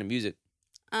what kind of music?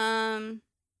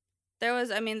 There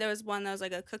was one that was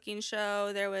like a cooking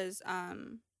show. There was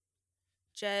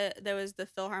there was the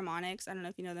Philharmonics. I don't know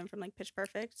if you know them from like Pitch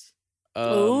Perfect.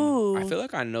 I Ooh. feel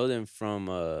like I know them from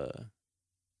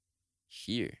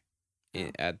here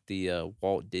at the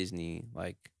Walt Disney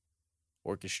like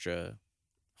orchestra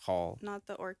hall. Not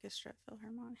the orchestra,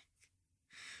 Philharmonic.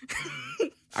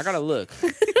 I gotta look.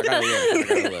 I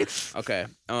gotta look. Okay.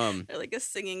 They're like a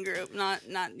singing group. Not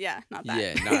that. Yeah. Not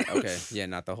okay. Yeah.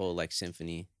 Not the whole like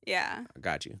symphony. Yeah. I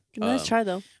got you. Nice try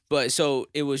though. But so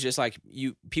it was just like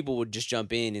people would just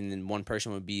jump in and then one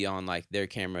person would be on like their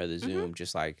camera, the Zoom,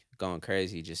 just like going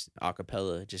crazy, just a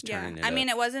cappella, just Yeah. turning it I up. mean,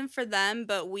 it wasn't for them,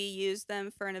 but we used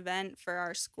them for an event for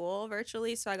our school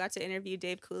virtually. So I got to interview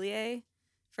Dave Coulier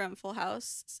from Full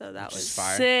House. So that Which is was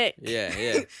fire. Sick.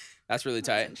 Yeah. That's really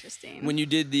that was tight. interesting. When you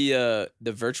did the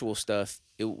virtual stuff,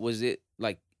 was it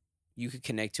like you could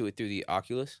connect to it through the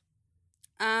Oculus?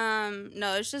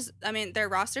 No, it's just, their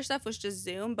roster stuff was just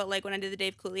Zoom, but like when I did the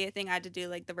Dave Coulier thing, I had to do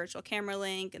like the virtual camera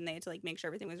link and they had to like make sure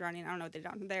everything was running. I don't know what they did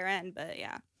on their end, but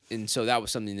yeah. And so that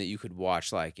was something that you could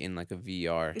watch like in like a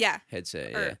VR Yeah.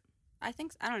 headset. Or- Yeah. I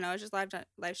think, I don't know, it's just live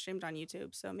streamed on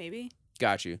YouTube, so maybe.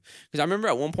 Got you. Because I remember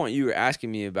at one point you were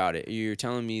asking me about it. You were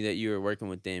telling me that you were working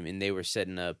with them and they were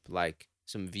setting up like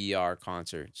some VR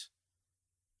concerts.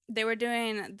 They were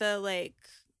doing the like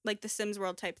like the Sims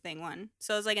World type thing one.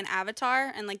 So it's like an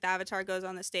avatar, and like the avatar goes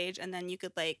on the stage, and then you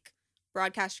could like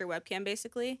broadcast your webcam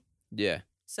basically. Yeah.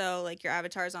 So like your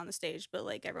avatar is on the stage, but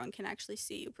like everyone can actually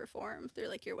see you perform through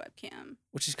like your webcam.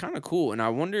 Which is kind of cool. And I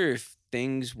wonder if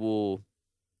things will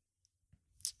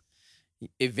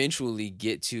eventually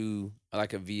get to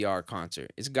like a VR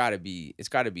concert. It's gotta be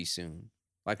soon.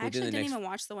 Like I within actually the didn't next. even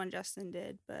watch the one Justin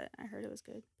did, but I heard it was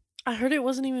good. I heard it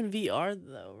wasn't even VR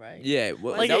though, right? Yeah,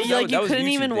 well, Like, that was, like that you was couldn't YouTube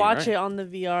even thing, watch right? it on the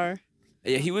VR.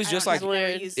 Yeah, he was I just don't like, know. I've never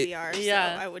weird. used It- VR,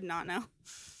 yeah. so I would not know.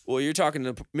 well, you're talking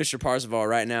to Mr. Parzival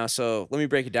right now, so let me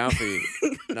break it down for you.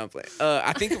 No, I'm playing.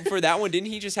 I think for that one, didn't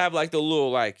he just have like the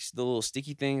little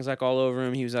sticky things like all over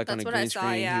him? He was like on That's a what I green saw,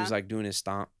 screen. He yeah. was like doing his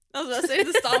stomp. I was about to say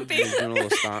the He stomping. was doing a little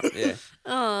stomp. Yeah.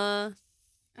 Ugh.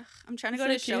 I'm trying to So go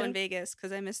to a show in cute. Vegas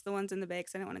because I missed the ones in the Bay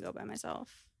because I didn't want to go by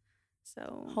myself.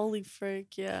 So Holy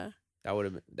frick, yeah. That would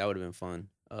have been fun.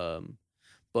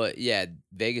 But yeah,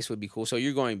 Vegas would be cool. So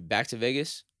you're going back to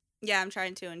Vegas? yeah, I'm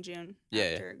trying to in June Yeah.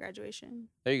 after graduation.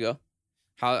 There you go.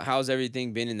 How's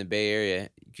everything been in the Bay Area?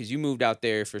 Because you moved out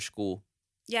there for school.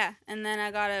 Yeah, and then I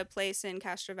got a place in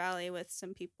Castro Valley with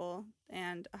some people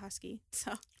and a husky.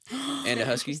 So And a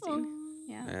husky? Interesting.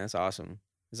 Yeah. Man, that's awesome.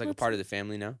 It's like a That's- part of the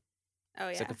family now. Oh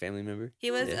It's yeah. like a family member. He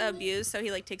was Yeah. abused, so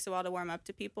he like takes a while to warm up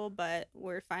to people, but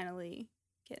we're finally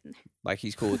getting there. Like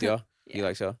he's cool with y'all. Yeah. You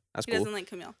like so? That's He cool. doesn't like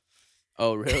Camille.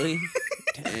 Oh really?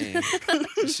 Dang.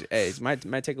 Hey, it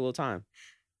might take a little time.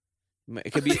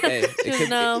 It could be. Hey,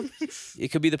 No. it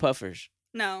could be the puffers.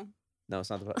 No. No, it's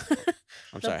not the puffers.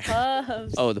 I'm The sorry.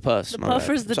 puffs. Oh, the puffs. the my bad.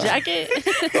 puffers, the Sorry. jacket.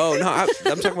 Oh no, I'm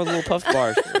talking about the little puff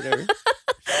bars. Or whatever.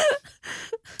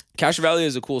 Castro Valley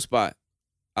is a cool spot.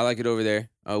 I like it over there.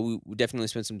 We definitely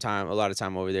spent a lot of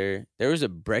time over there. There was a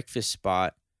breakfast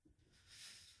spot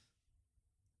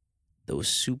that was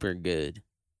super good,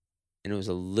 and it was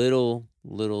a little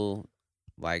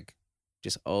like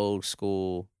just old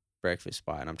school breakfast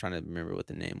spot. And I'm trying to remember what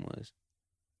the name was.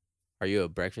 Are you a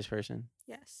breakfast person?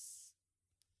 Yes.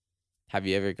 Have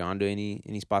you ever gone to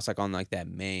any spots like on like that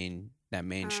main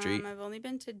street? I've only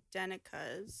been to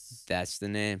Denica's. That's the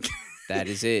name. That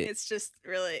is it. It's just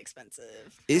really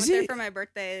expensive. Is I went there it? for my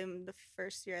birthday the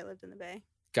first year I lived in the Bay.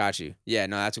 Got you. Yeah,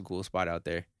 no, that's a cool spot out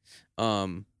there.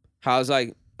 How's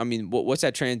like I mean, what's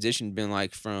that transition been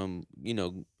like from,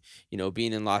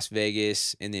 being in Las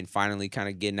Vegas and then finally kind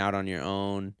of getting out on your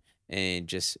own and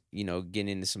just, getting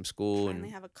into some school Finally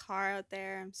and have a car out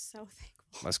there. I'm so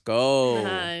thankful. let's go.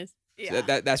 Nice. Yeah.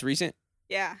 That's recent?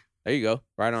 yeah. There you go.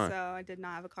 Right on. So I did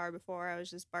not have a car before. I was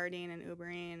just BARTing and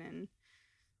Ubering and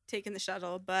taking the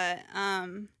shuttle. But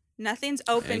nothing's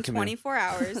open come here. 24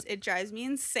 hours. It drives me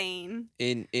insane.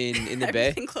 In the Bay?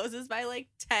 Everything closes by like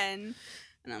 10.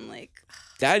 And I'm like,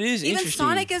 That is even interesting.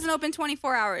 Sonic isn't open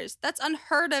 24 hours. That's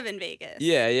unheard of in Vegas.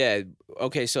 Yeah.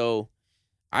 Okay, so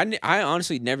I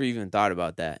honestly never even thought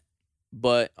about that.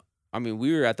 But I mean,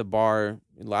 we were at the bar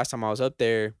last time I was up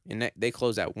there, and they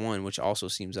closed at 1, which also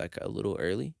seems like a little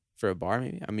early for a bar.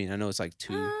 Maybe. I mean, I know it's like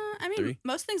 2. I mean, 3?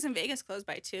 most things in Vegas close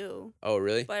by 2. Oh,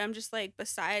 really? But I'm just like,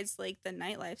 besides like the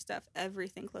nightlife stuff,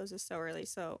 everything closes so early.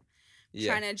 So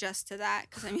Yeah, trying to adjust to that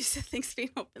because I'm used to things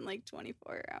being open like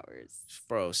 24 hours.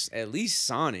 bro. At least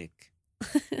Sonic.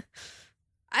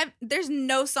 There's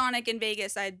no Sonic in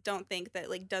Vegas. I don't think that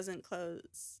like doesn't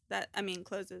close.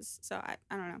 Closes. So I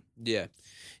don't know. Yeah.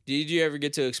 Did you ever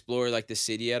get to explore like the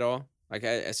city at all? Like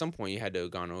at some point, you had to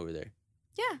have gone over there.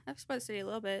 Yeah, I've explored the city a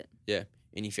little bit.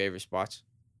 Any favorite spots?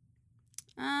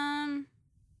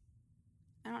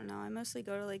 I don't know. I mostly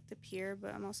go to like the pier,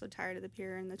 but I'm also tired of the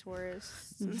pier and the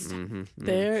tourists and stuff. Mm-hmm.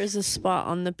 There is a spot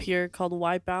on the pier called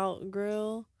Wipeout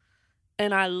Grill,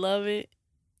 and I love it.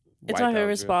 It's my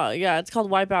favorite spot. Yeah, it's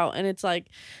called Wipeout, and it's like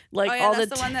Oh yeah, all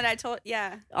that's the the one that I told.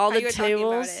 Yeah, all how the you were talking about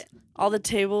tables, it. all the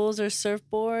tables are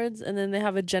surfboards, and then they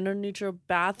have a gender neutral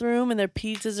bathroom, and their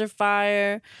pizzas are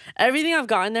fire. Everything I've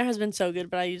gotten there has been so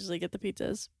good, but I usually get the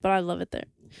pizzas. But I love it there.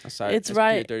 It's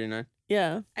right. Pier 39.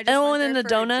 Yeah, I just and went one in there the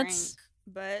for a donuts. drink,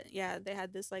 but yeah, they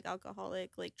had this like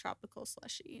alcoholic like tropical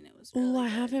slushy, and it was. Oh, Really I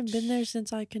good. haven't been there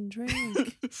since I can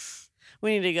drink.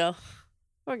 We need to go.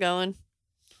 We're going.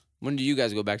 When do you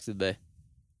guys go back to the Bay?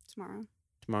 Tomorrow.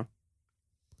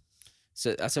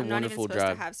 So that's a I'm not even wonderful supposed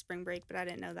drive. to have spring break, but I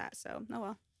didn't know that. So oh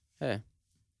well. Hey,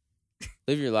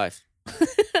 live your life.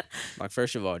 Like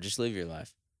first of all, just live your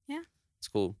life. Yeah. It's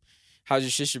cool. How's your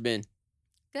sister been?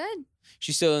 Good.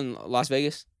 She's still in Las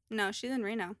Vegas? No, she's in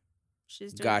Reno.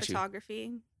 She's doing Got you.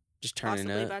 photography. Just turning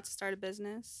Possibly up. about to start a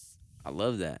business. I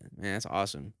love that. Man, that's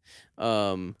awesome.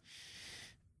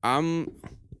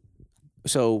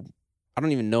 So I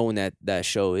don't even know when that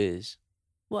show is.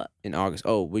 What? In August.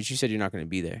 Oh, but you said you're not going to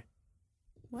be there.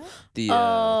 What?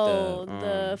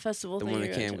 The festival the thing. one you're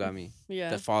that going Cam to. got me. Yeah.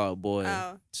 The Fall Out Boy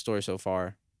Oh. story so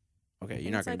far. Okay, I you're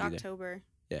think not it's gonna like do October.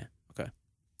 that. Are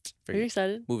you Figured.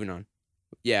 excited? Moving on.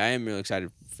 Yeah, I am really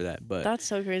excited for that. But That's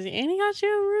so crazy. And he got you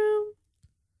a room.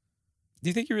 do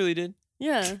you think he really did?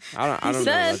 Yeah. I don't know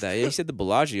said- about that. Yeah, he said the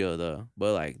Bellagio though,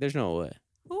 but like, there's no way.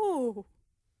 Ooh.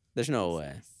 There's no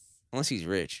way. Unless he's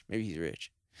rich. Maybe he's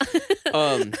rich.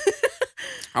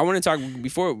 I want to talk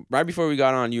right before we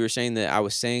got on. You were saying that I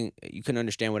was saying you couldn't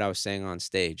understand what I was saying on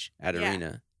stage at Yeah.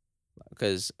 Arena,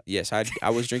 because yes, I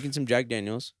was drinking some Jack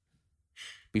Daniels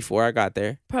before I got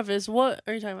there. Preface, what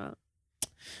are you talking about?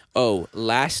 Oh,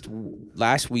 last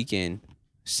weekend,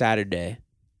 Saturday,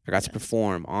 I got to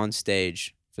perform on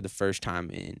stage for the first time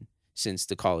since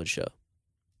the college show.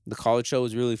 The college show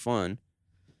was really fun.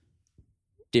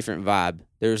 Different vibe.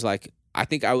 There was like, I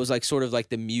think I was like sort of like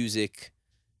the music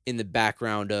in the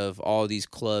background of all these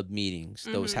club meetings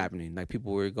that was Mhm. happening. Like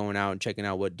people were going out and checking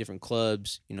out what different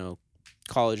clubs,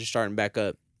 college is starting back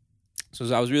up. So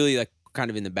I was really like kind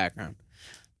of in the background.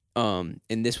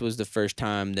 And this was the first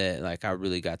time that like I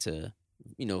really got to,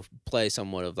 play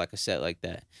somewhat of like a set like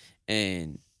that.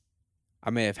 And I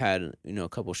may have had, a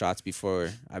couple shots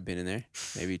before I've been in there,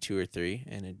 maybe 2 or 3,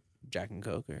 and a Jack and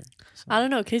Coke or something. I don't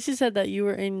know. Casey said that you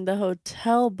were in the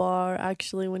hotel bar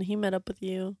actually when he met up with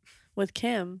you with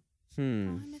Kim. Oh,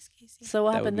 I miss Casey. So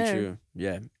what That would happened be there? true.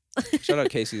 Yeah. Shout out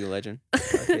Casey the legend.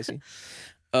 Shout out Casey.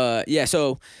 Yeah,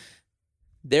 so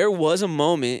there was a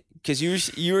moment because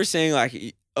you were saying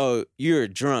like, oh, you're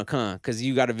drunk, huh? Because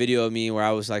you got a video of me where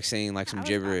I was like saying like some I was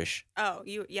not. gibberish. Oh,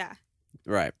 yeah.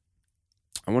 Right.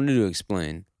 I wanted to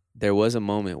explain. There was a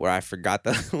moment where I forgot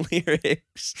the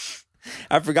lyrics.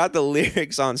 I forgot the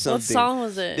lyrics on something. What song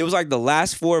was it? It was like the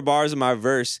last 4 bars of my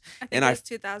verse. I think And it I- was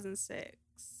 2006.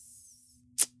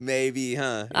 Maybe,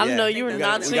 huh? I don't know. I You were think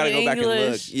not that's We gotta speaking go back and look.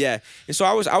 English. Yeah. And so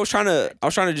I was trying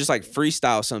to just like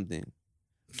freestyle something.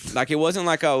 Like it wasn't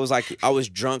like I was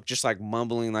drunk just like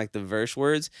mumbling like the verse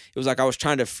words. It was like I was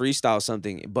trying to freestyle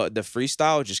something, but the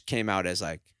freestyle just came out as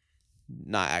like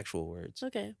not actual words.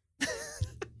 Okay.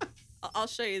 I'll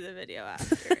show you the video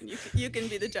after, and you can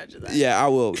be the judge of that. Yeah, I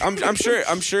will. I'm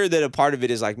sure that a part of it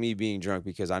is like me being drunk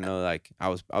because I know like I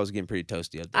was getting pretty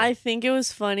toasty up there. I think it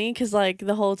was funny because like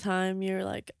the whole time you're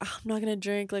like, "Oh, I'm not gonna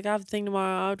drink. Like I have a thing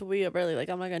tomorrow. I have to wake up early. Like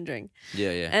I'm not gonna drink.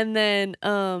 Yeah. And then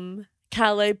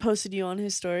Calais posted you on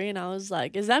his story, and I was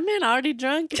like, "Is that man already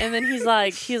drunk?" And then he's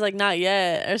like, "Not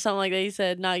yet," or something like that. He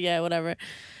said, "Not yet," whatever.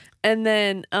 And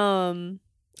then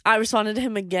I responded to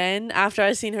him again after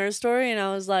I seen her story, and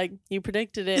I was like, "You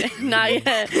predicted it, not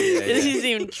yet." Because he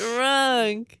seemed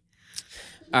drunk.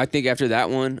 I think after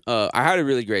that one, I had a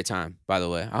really great time. By the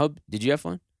way, did you have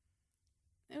fun?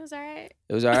 It was all right.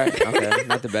 It was all right. Okay,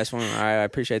 not the best one. All right, I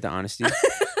appreciate the honesty.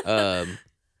 I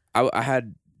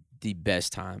had the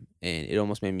best time, and it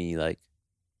almost made me like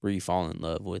really fall in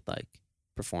love with like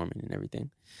performing and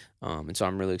everything. And so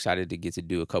I'm really excited to get to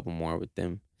do a couple more with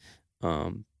them.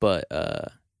 But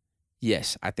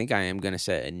yes, I think I am gonna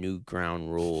set a new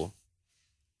ground rule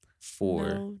for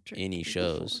No drinking any before.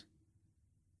 shows.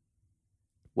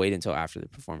 Wait until after the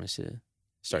performance to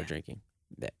start Yeah. drinking.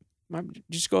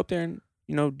 Just go up there and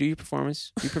do your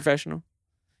performance, be professional,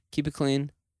 keep it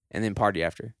clean, and then party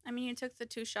after. I mean, you took the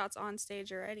 2 shots on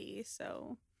stage already,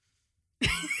 so.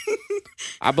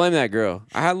 I blame that girl.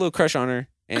 I had a little crush on her,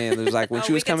 and it was like when Oh,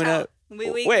 she we was can coming tell. up. We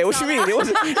Wait, can what you tell mean?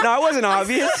 that. It wasn't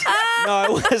obvious.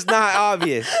 No, it was not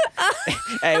obvious.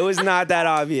 Hey, it was not that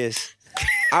obvious.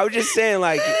 I was just saying,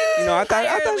 like, I thought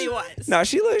Entirely she, was. no,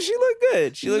 she looked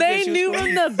good. She looked They good. She was knew cool.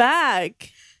 from the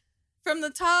back. From the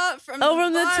top, from Oh, the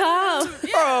from the bottom. top.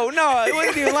 Yeah. Bro, no, it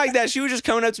wasn't even like that. She was just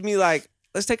coming up to me like,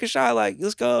 let's take a shot, like,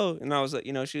 let's go. And I was like,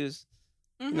 she was,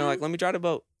 Mhm. like, let me try the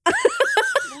boat.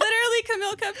 Literally,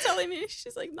 Camille kept telling me,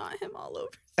 she's like, not him all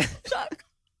over. Shock.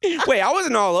 Wait, I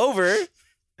wasn't all over.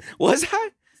 Was I?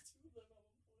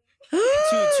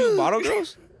 two bottle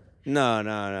girls?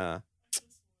 No.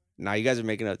 Nah, you guys are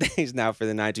making up things now for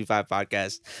the 925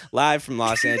 podcast. Live from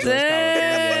Los Angeles,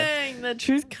 California. Dang, the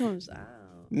truth comes out.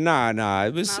 Nah,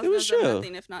 it was Miles it was knows I'm chill.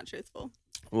 nothing if not truthful.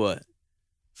 What?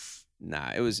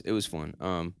 Nah, it was fun.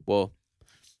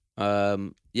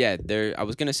 Yeah, I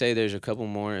was gonna say there's a couple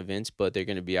more events, but they're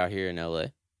gonna be out here in LA.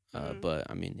 Mhm. But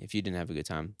I mean, if you didn't have a good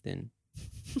time, then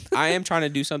I am trying to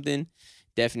do something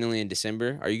definitely in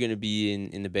December. Are you gonna be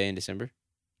in the Bay in December?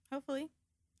 Hopefully.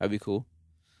 That'd be cool.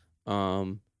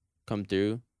 Come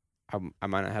through. I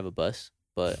might not have a bus,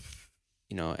 but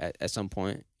at some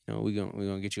point, we're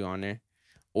gonna get you on there,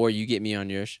 or you get me on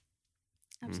yours.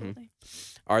 Absolutely.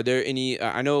 Are there any?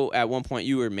 I know at one point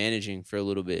you were managing for a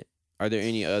little bit. Are there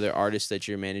any other artists that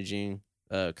you're managing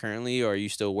currently, or are you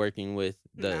still working with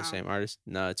the No. same artist?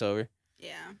 No, it's over.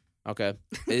 Yeah. Okay.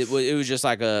 It was just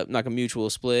like a mutual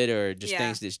split, or just Yeah.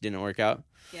 things that just didn't work out.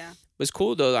 Yeah. But it's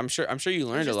cool though. I'm sure you It's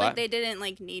learned a just lot. like they didn't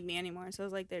like need me anymore. So it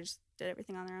was like they just did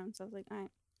everything on their own. So I was like, all right.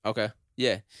 Okay.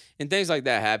 Yeah. And things like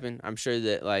that happen. I'm sure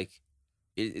that like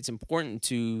it's important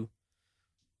to,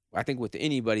 I think with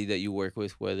anybody that you work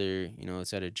with, whether,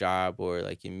 it's at a job or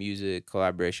like in music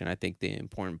collaboration, I think the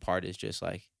important part is just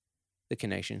like the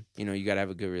connection. You got to have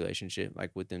a good relationship like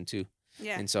with them too.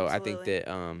 Yeah. And so absolutely. I think that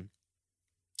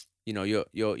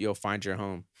you'll find your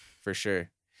home for sure.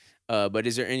 But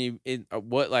is there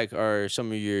what like are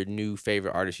some of your new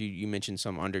favorite artists? You mentioned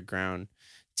some underground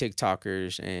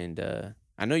TikTokers, and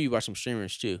I know you watch some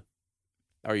streamers too,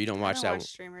 or you don't I watch haven't that. watched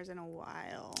streamers in a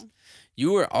while.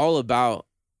 You were all about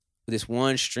this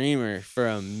one streamer for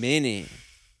a minute.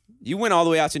 You went all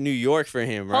the way out to New York for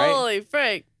him, right? Holy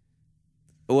frick.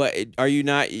 What are you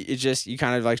not? It's just you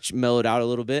kind of like mellowed out a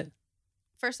little bit.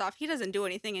 First off, he doesn't do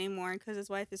anything anymore because his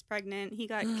wife is pregnant. He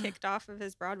got kicked off of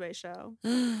his Broadway show.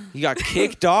 You got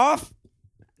kicked off?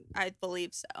 I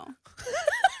believe so.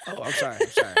 Oh, I'm sorry.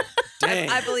 Dang.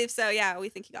 I believe so. Yeah, we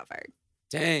think he got fired.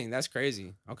 Dang, that's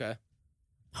crazy. Okay.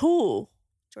 Who?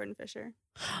 Jordan Fisher.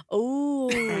 Oh,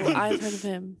 I've heard of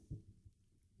him.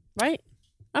 Right?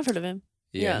 I've heard of him.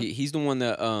 Yeah, Yeah. he's the one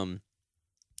that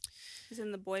He's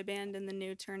in the boy band in the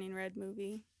new Turning Red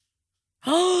movie.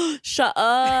 Shut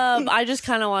up. I just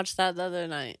kind of watched that the other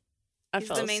night. I He's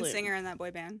fell the main asleep. singer in that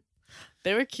boy band.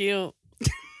 They were cute. The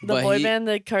But boy he- band,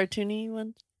 the cartoony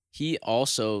one. he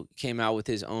also came out with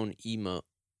his own emote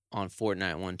on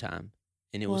Fortnite one time,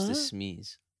 and it was the What?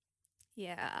 Smeeze,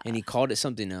 Yeah. and he called it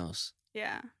something else.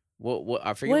 Yeah. What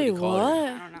I forget Wait, what he called it.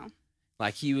 I what? don't know.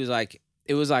 Like he was like,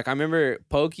 it was like I remember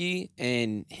Pokey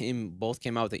and him both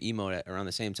came out with the emote around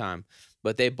the same time,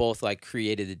 but they both like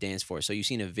created the dance for it. So you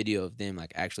seen a video of them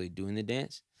like actually doing the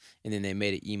dance, and then they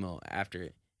made an emote after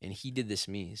it, and he did the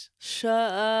Smeeze. Shut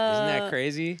up. Isn't that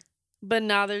crazy? But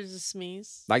now there's a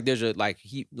Smeeze. Like there's a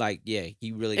he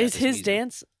really got Is the his Smeeze.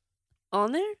 dance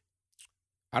on there?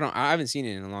 I haven't seen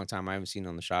it in a long time. I haven't seen it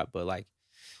on the shop, but like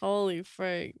Holy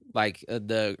frick.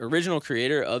 the original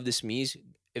creator of the Smeeze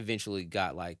eventually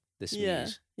got like the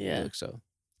Smeeze. Yeah. look, so,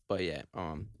 but yeah.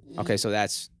 Okay, so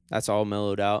that's all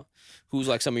mellowed out. Who's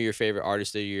like some of your favorite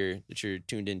artists that you're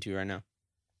tuned into right now?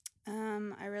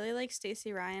 I really like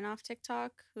Stacey Ryan off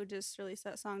TikTok, who just released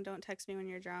that song "Don't Text Me When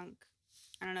You're Drunk."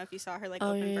 I don't know if you saw her like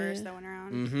Oh, open yeah, verse yeah. that went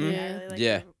around. Mhm. Yeah, I really like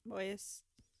Yeah. her voice.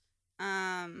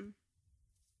 I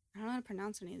don't know how to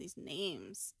pronounce any of these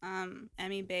names.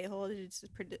 Emmy Bayhold,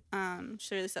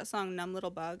 she released that song "Numb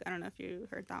Little Bug." I don't know if you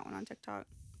heard that one on TikTok.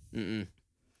 Mm-mm.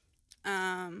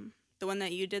 The one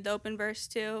that you did the open verse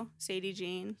to, Sadie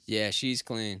Jean. Yeah, she's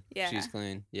clean. Yeah. She's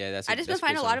clean. Yeah, that's. I just been that's a good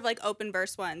finding a lot song. of like open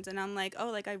verse ones, and I'm like, oh,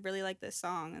 like I really like this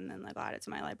song, and then like I'll add it to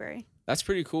my library. That's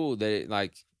pretty cool. That it,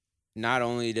 like, not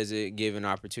only does it give an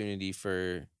opportunity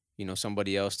for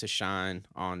somebody else to shine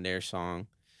on their song,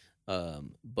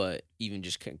 but even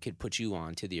just could put you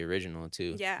on to the original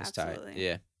too. Yeah, That's tight. absolutely.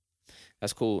 Yeah,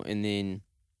 that's cool. And then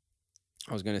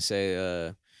I was gonna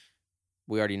say,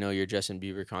 we already know your Justin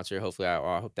Bieber concert. Hopefully,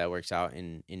 I hope that works out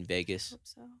in Vegas. Hope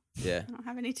so. Yeah, I don't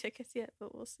have any tickets yet,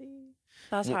 but we'll see.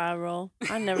 That's Wh- how I roll.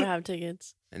 I never have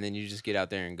tickets. and then you just get out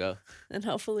there and go. And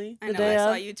hopefully I the know. day I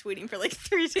saw of, you tweeting for like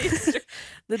 3 days. straight.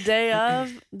 the day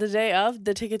of,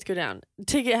 the tickets go down.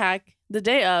 Ticket hack. The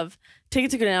day of,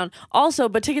 tickets go down. Also,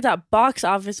 but tickets at box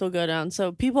office will go down.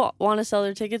 So people want to sell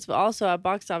their tickets, but also at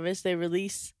box office they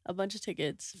release a bunch of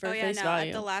tickets for Oh yeah, face no.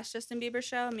 value. At the last Justin Bieber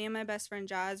show, me and my best friend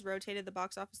Jazz rotated the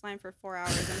box office line for 4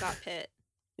 hours and got pit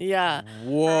Yeah. for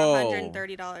Whoa,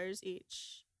 $130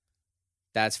 each.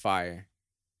 that's fire.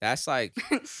 That's like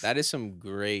that is some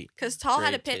great. Because Tall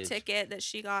had a Great pit tips. ticket that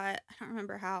she got. I don't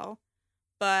remember how.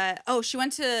 But she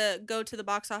went to go to the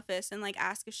box office and like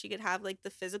ask if she could have like the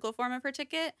physical form of her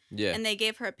ticket, Yeah. and they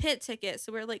gave her a pit ticket.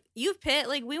 So we're like, "You've pit,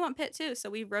 like we want pit too." So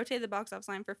we rotated the box office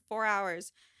line for 4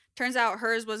 hours. Turns out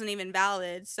hers wasn't even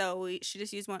valid, so she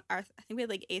just used one. I think we had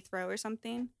like 8th row or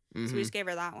something. So Mhm. we just gave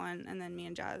her that one, and then me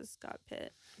and Jazz got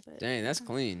pit. But, Dang, that's yeah.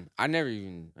 clean. I never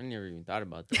even thought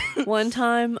about that. One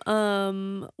time,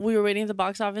 we were waiting at the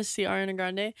box office to see Ariana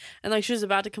Grande, and like she was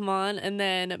about to come on, and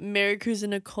then Mary Cruz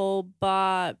and Nicole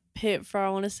bought Pit for I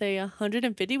want to say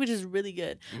 $150, which is really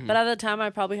good. Mhm. But at the time, I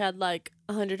probably had like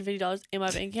 $150 in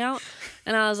my bank account,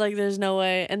 and I was like, "There's no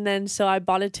way." And then so I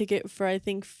bought a ticket for I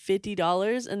think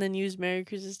 $50, and then used Mary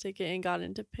Cruz's ticket and got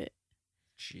into Pit.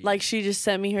 Jeez. Like she just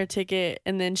sent me her ticket,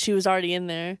 and then she was already in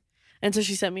there. And so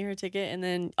she sent me her ticket, and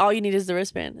then all you need is the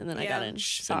wristband, and then I got Yeah. in.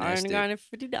 Sh- Saw finessed Ariana it. Grande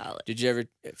for $50. Did you ever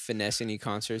finesse any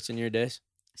concerts in your days?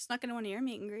 snuck into one of your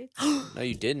meet and greets. No,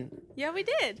 you didn't. Yeah, we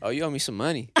did. Oh, you owe me some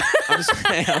money. I'm just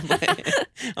playing.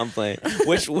 I'm playing.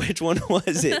 Which one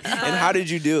was it? And how did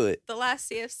you do it? The last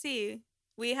CFC,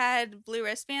 we had blue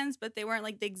wristbands, but they weren't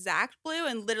like the exact blue.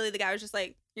 And literally the guy was just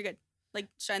like, you're good. Like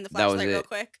shine the That was flashlight real it.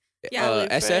 quick. Yeah. Holy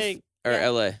SF frick. or Yeah.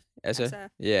 LA? SF? SF.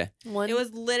 Yeah. One. It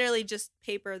was literally just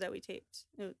paper that we taped.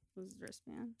 It was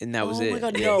wristband. And that was oh it. my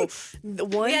god, Yeah. no. The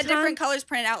one We had time, different colors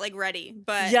printed out like ready,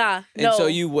 but Yeah. And no, so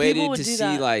you people waited would to do see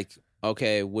that. like,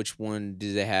 okay, which one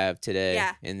do they have today?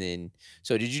 Yeah. And then,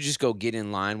 so did you just go get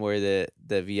in line where the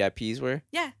VIPs were?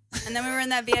 yeah. And then we were in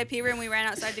that VIP room. We ran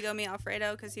outside to go meet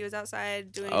Alfredo because he was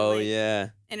outside doing Oh like, yeah.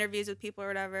 interviews with people or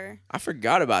whatever. I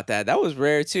forgot about that. That was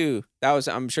rare too.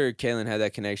 I'm sure Kaylin had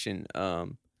that connection.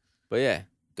 But yeah,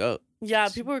 go. Yeah,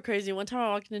 people were crazy. One time I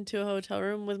walked into a hotel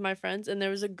room with my friends and there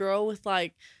was a girl with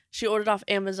like, she ordered off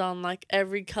Amazon like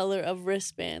every color of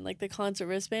wristband, like the concert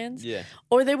wristbands. Yeah.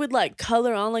 Or they would like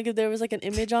color on, like if there was like an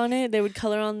image on it, they would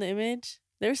color on the image.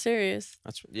 They were serious.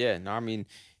 That's yeah. No, I mean,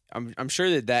 I'm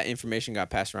sure that information got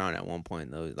passed around at one point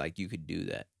though. Like you could do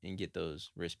that and get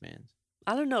those wristbands.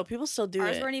 I don't know. People still do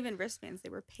Ours it. weren't even wristbands; they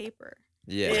were paper.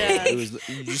 Yeah. Yeah. It was.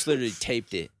 You just literally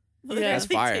taped it. Yeah. That's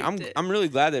Literally fire. taped it. I'm really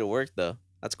glad that it worked though.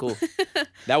 That's cool.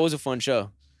 That was a fun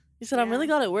show. You said, I'm Yeah. really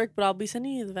glad it worked, but I'll be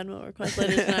sending you the Venmo request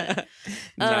later tonight.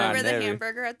 Nah, Remember the never.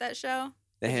 hamburger at that show?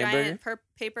 The hamburger? giant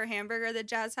paper hamburger that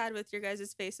Jazz had with your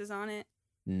guys' faces on it.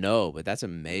 No, but that's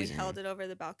And amazing. We held it over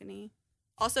the balcony.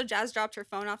 Also, Jazz dropped her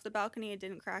phone off the balcony. It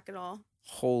didn't crack at all.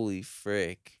 Holy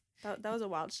frick. That was a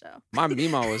wild show. My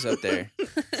Mima was up there.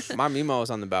 My Mima was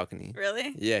on the balcony.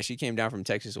 Really? Yeah, she came down from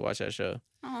Texas to watch that show.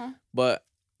 Oh. But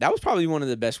that was probably one of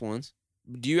the best ones.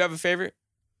 Do you have a favorite?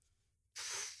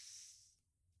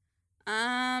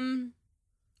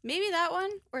 Maybe that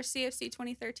one or CFC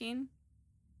 2013.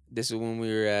 This is when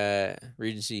we were at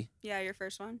Regency. Yeah, your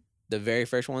first one. The very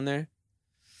first one there.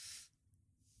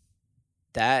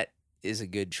 That is a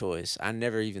good choice. I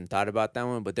never even thought about that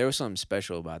one, but there was something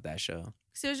special about that show.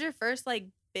 So it was your first like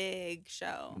big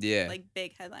show. Yeah. Like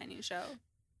big headlining show.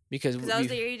 Because Because that was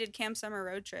we- the year you did Camp Summer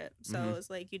Road Trip. So Mhm. it was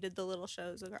like you did the little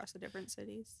shows across the different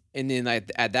cities. and then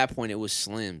like at that point it was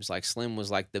Slim's. Like Slim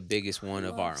was like the biggest one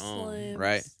of our Love own, Slims.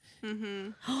 right?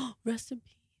 Mm-hmm. Rest in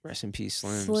peace. Rest in peace,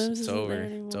 Slims. Slims It's isn't over. there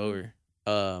It's anymore.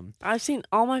 over. I've seen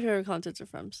all my favorite concerts are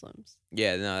from Slims.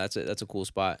 Yeah, no, that's a cool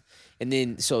spot. And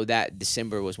then so that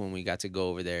December was when we got to go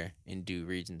over there and do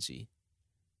Regency.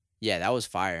 Yeah, that was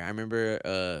fire. I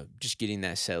remember just getting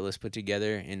that set list put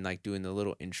together and like doing the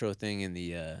little intro thing and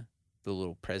the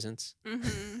little presents.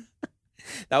 Mm-hmm.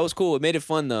 That was cool. It made it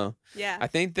fun though. Yeah. I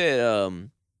think that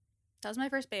That was my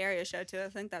first Bay Area show too. I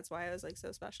think that's why it was like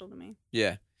so special to me.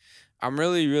 yeah. I'm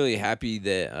really, really happy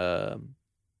that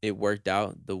it worked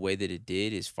out the way that it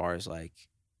did as far as like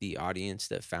the audience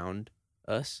that found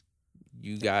us,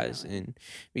 you guys, Definitely. and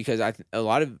because a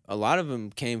lot of them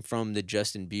came from the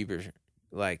Justin Bieber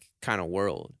like kind of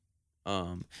world,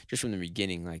 just from the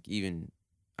beginning. Like even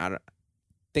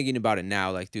thinking about it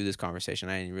now, like through this conversation,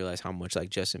 I didn't realize how much like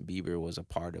Justin Bieber was a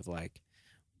part of like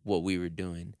what we were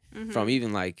doing. Mhm. From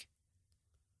even like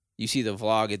you see the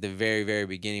vlog at the very, very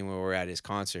beginning where we're at his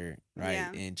concert, right?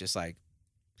 Yeah. And just like,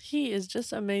 He is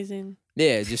just amazing.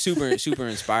 yeah, just super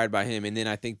inspired by him. And then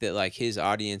I think that like his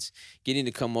audience getting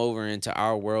to come over into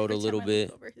our world Every a time little I bit.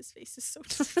 look over, his face is so.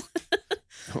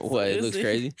 What, it looks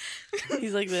Seriously. crazy?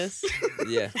 He's like this.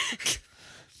 Yeah.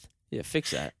 Yeah,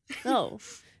 fix that. No.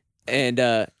 And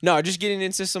no, just getting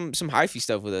into some hyphy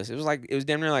stuff with us. It was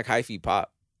damn near like hyphy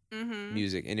pop Mm-hmm.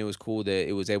 music, and it was cool that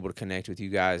it was able to connect with you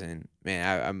guys. And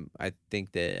man, I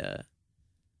think that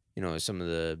some of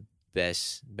the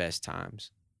best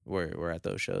times were at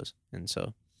those shows, and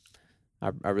so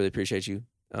I really appreciate you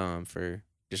for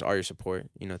just all your support.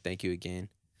 Thank you again.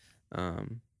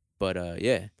 But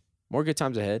yeah, more good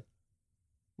times ahead.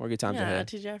 More good times Yeah, ahead.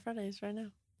 TGI Fridays right now.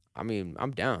 I mean,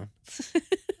 I'm down.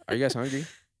 Are you guys hungry?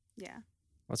 Yeah.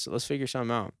 Let's figure something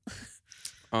out.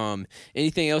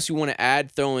 Anything else you want to add,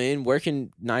 throw in? Where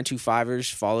can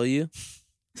 925ers follow you?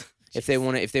 If they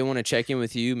want to check in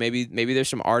with you, maybe there's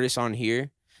some artists on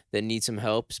here that need some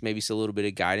help, maybe it's a little bit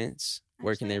of guidance.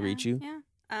 Where can Actually, they reach you? Yeah.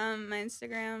 My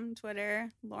Instagram,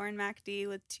 Twitter, Lauren MacD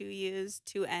with 2 U's,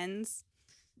 2 N's.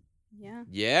 Yeah.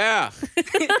 Yeah.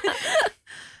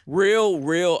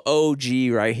 Real OG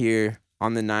right here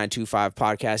on the 925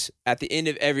 podcast. At the end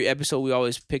of every episode, we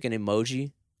always pick an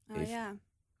emoji. Oh If- yeah.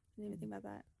 I didn't even think about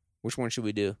that. Which one should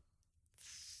we do?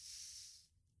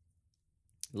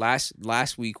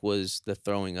 Last week was the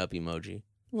throwing up emoji.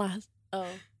 Last. Oh.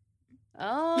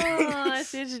 Oh, I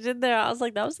see what you did there. I was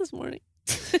like, that was this morning.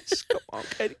 Come on,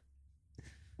 Katie.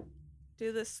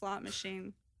 Do the slot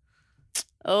machine.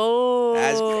 Oh,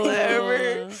 That's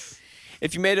clever.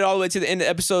 If you made it all the way to the end of the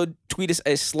episode, tweet us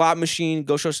a slot machine.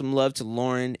 Go show some love to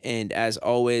Lauren. And as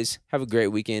always, have a great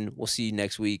weekend. We'll see you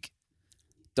next week.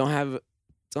 Don't have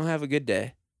a good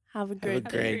day. Have a Have a great day.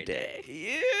 great day.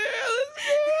 Yeah,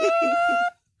 let's go.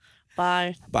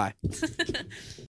 Bye. Bye.